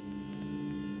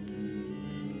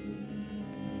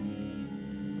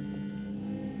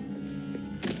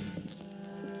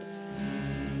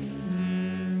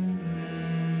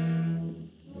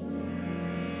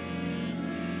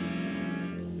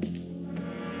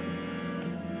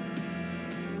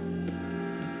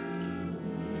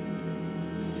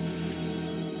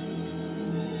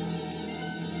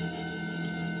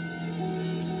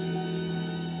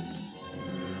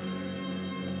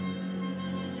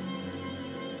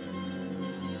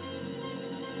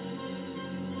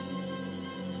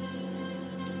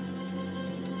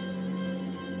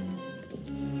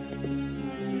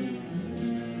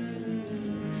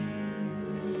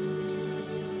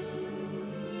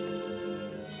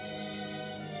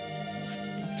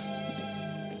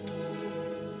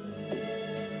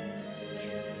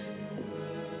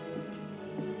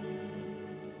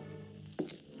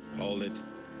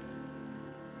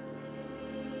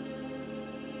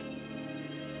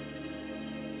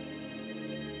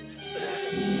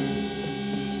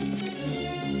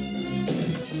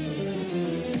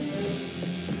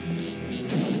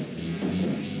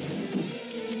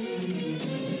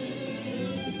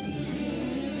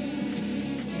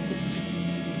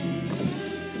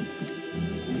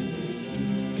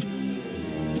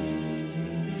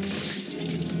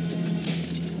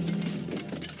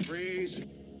 Freeze.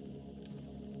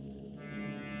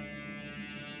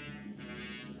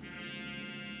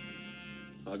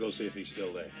 I'll go see if he's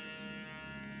still there.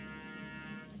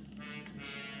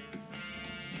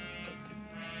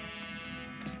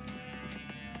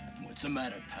 What's the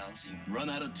matter, pals? You run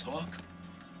out of talk?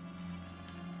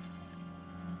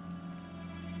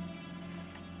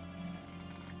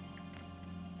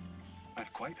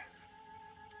 Not quite.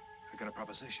 I got a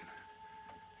proposition.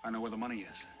 I know where the money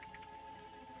is.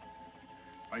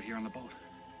 Right here on the boat.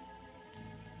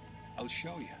 I'll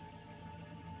show you.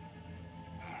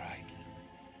 All right.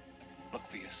 Look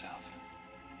for yourself.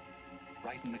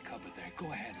 Right in the cupboard there. Go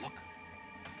ahead, look.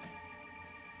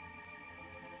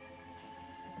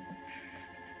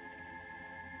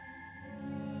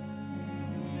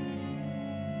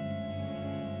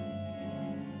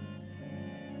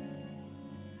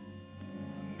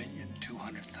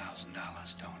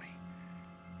 $1,200,000, Tony.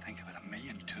 Think of it, $1.2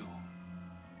 million.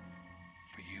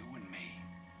 For you and me.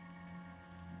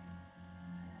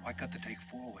 Why cut the take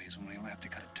 4 ways when we only have to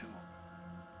cut it 2?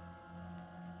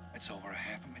 It's over $500,000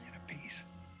 apiece.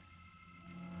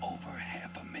 Over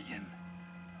 $500,000.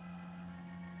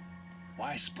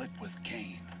 Why split with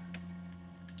Kane?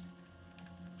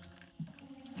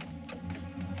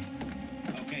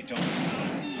 Okay, Tony.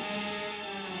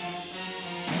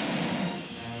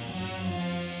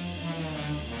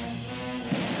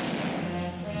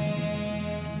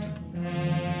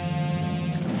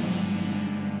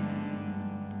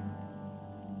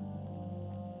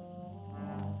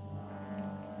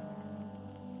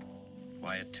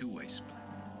 Why a two-way split?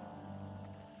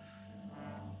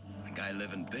 A guy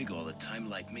living big all the time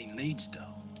like me needs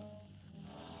dough.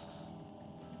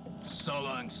 So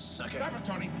long, sucker. Stop it,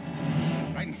 Tony.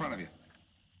 Right in front of you.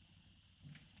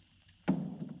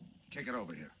 Kick it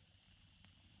over here.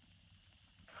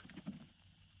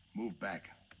 Move back.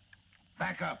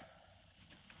 Back up.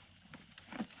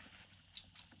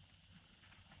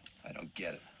 I don't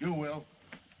get it. You will.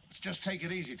 Let's just take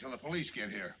it easy till the police get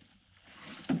here.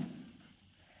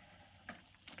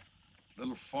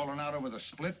 Little falling out over the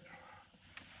split.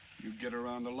 You get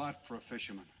around a lot for a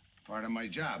fisherman. Part of my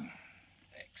job.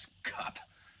 Ex-cop.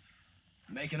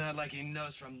 Making out like he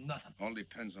knows from nothing. All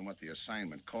depends on what the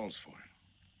assignment calls for.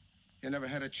 You never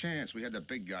had a chance. We had the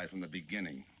big guy from the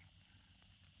beginning.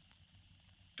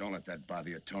 Don't let that bother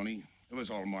you, Tony. It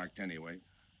was all marked anyway.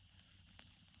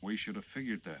 We should have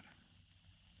figured that.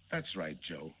 That's right,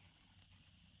 Joe.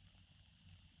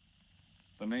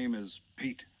 The name is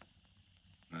Pete.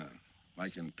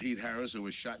 Like in Pete Harris, who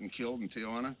was shot and killed in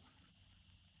Tijuana?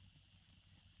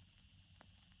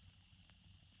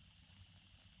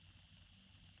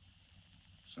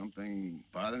 Something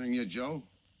bothering you, Joe?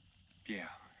 Yeah.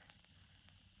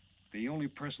 The only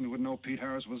person who would know Pete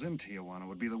Harris was in Tijuana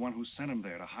would be the one who sent him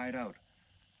there to hide out.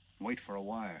 Wait for a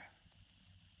wire.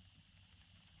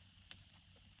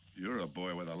 You're a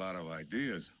boy with a lot of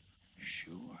ideas.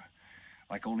 Sure.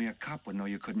 Like only a cop would know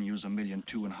you couldn't use $1.2 million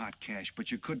in hot cash, but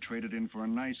you could trade it in for a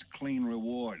nice, clean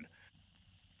reward.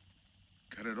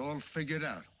 Got it all figured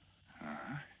out.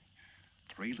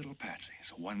 3 little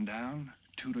patsies. 1 down,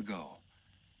 2 to go.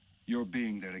 Your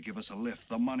being there to give us a lift,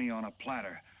 the money on a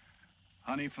platter.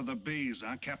 Honey for the bees,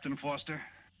 huh, Captain Foster?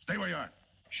 Stay where you are.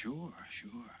 Sure.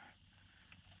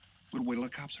 We'll wait till the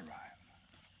cops arrive.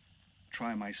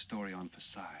 Try my story on for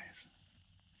size.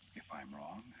 If I'm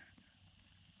wrong,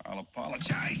 I'll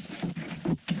apologize.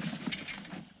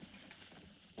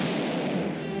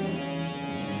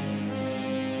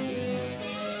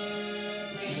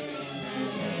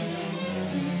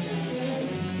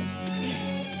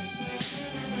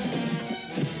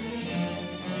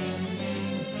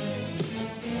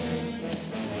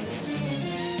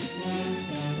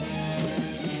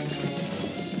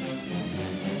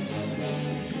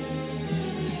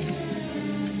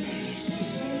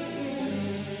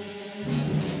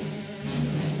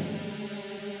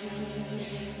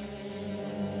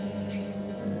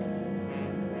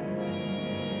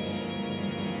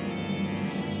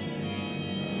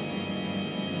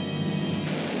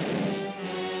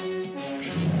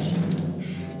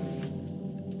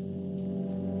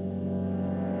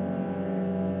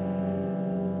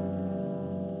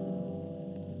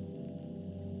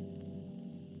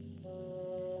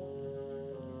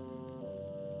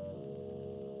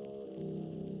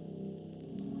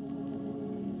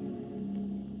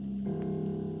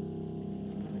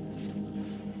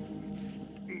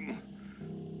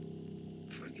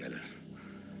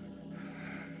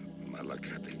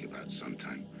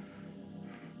 sometime.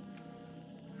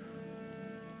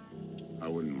 I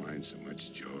wouldn't mind so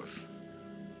much, Joe,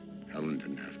 if Helen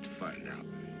didn't have to find out.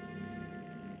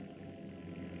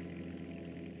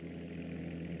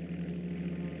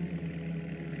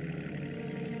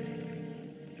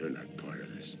 You're not part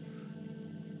of this.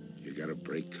 You got a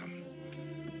break coming.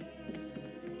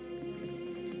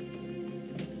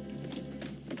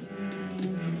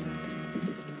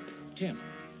 Tim,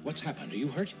 what's happened? Are you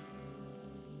hurt?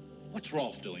 What's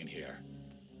Rolf doing here?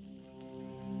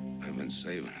 I've been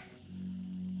saving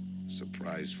him.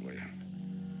 Surprise for you.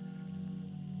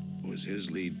 It was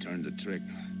his lead turned the trick.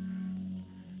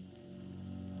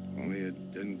 Only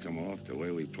it didn't come off the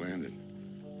way we planned it.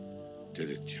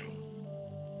 Did it, Joe?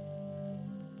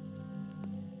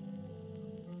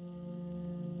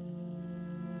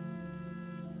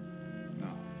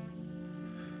 No.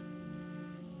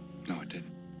 No, it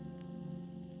didn't.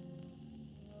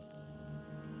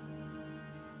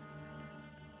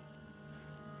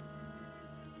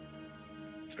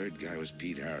 Third guy was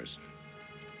Pete Harrison.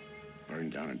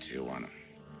 Burned down in Tijuana.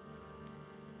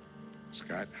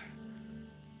 Scott,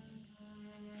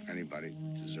 if anybody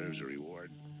deserves a reward,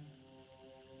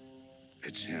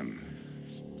 it's him.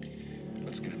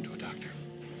 Let's get him to a doctor.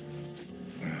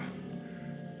 Well,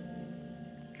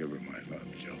 give her my love,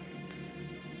 Joe.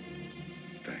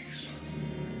 Thanks.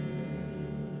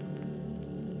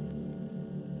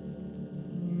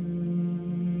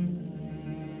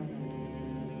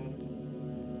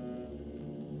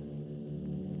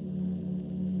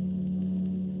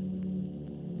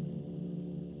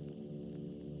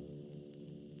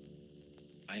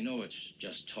 I know it's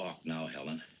just talk now,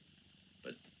 Helen,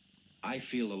 but I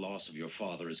feel the loss of your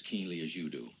father as keenly as you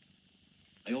do.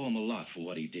 I owe him a lot for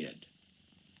what he did.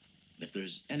 And if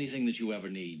there's anything that you ever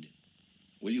need,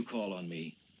 will you call on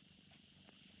me?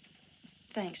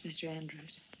 Thanks, Mr.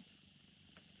 Andrews.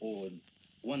 Oh, and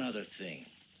one other thing.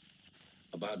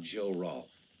 About Joe Rolfe.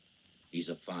 He's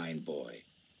a fine boy.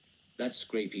 That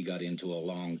scrape he got into a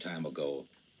long time ago,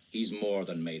 he's more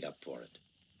than made up for it.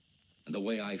 And the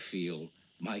way I feel,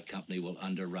 my company will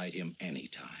underwrite him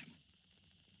anytime.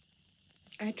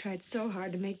 I tried so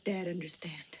hard to make Dad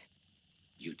understand.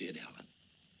 You did, Helen.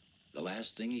 The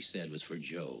last thing he said was for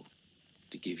Joe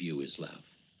to give you his love.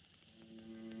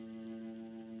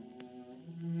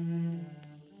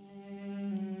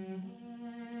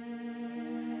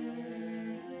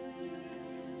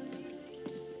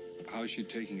 How is she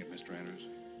taking it, Mr. Andrews?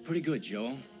 Pretty good,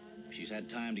 Joe. She's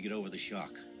had time to get over the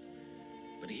shock.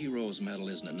 But a hero's medal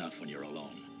isn't enough when you're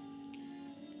alone.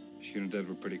 She and Dad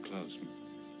were pretty close.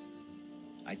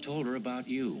 I told her about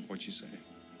you. What'd she say?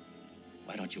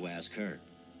 Why don't you ask her?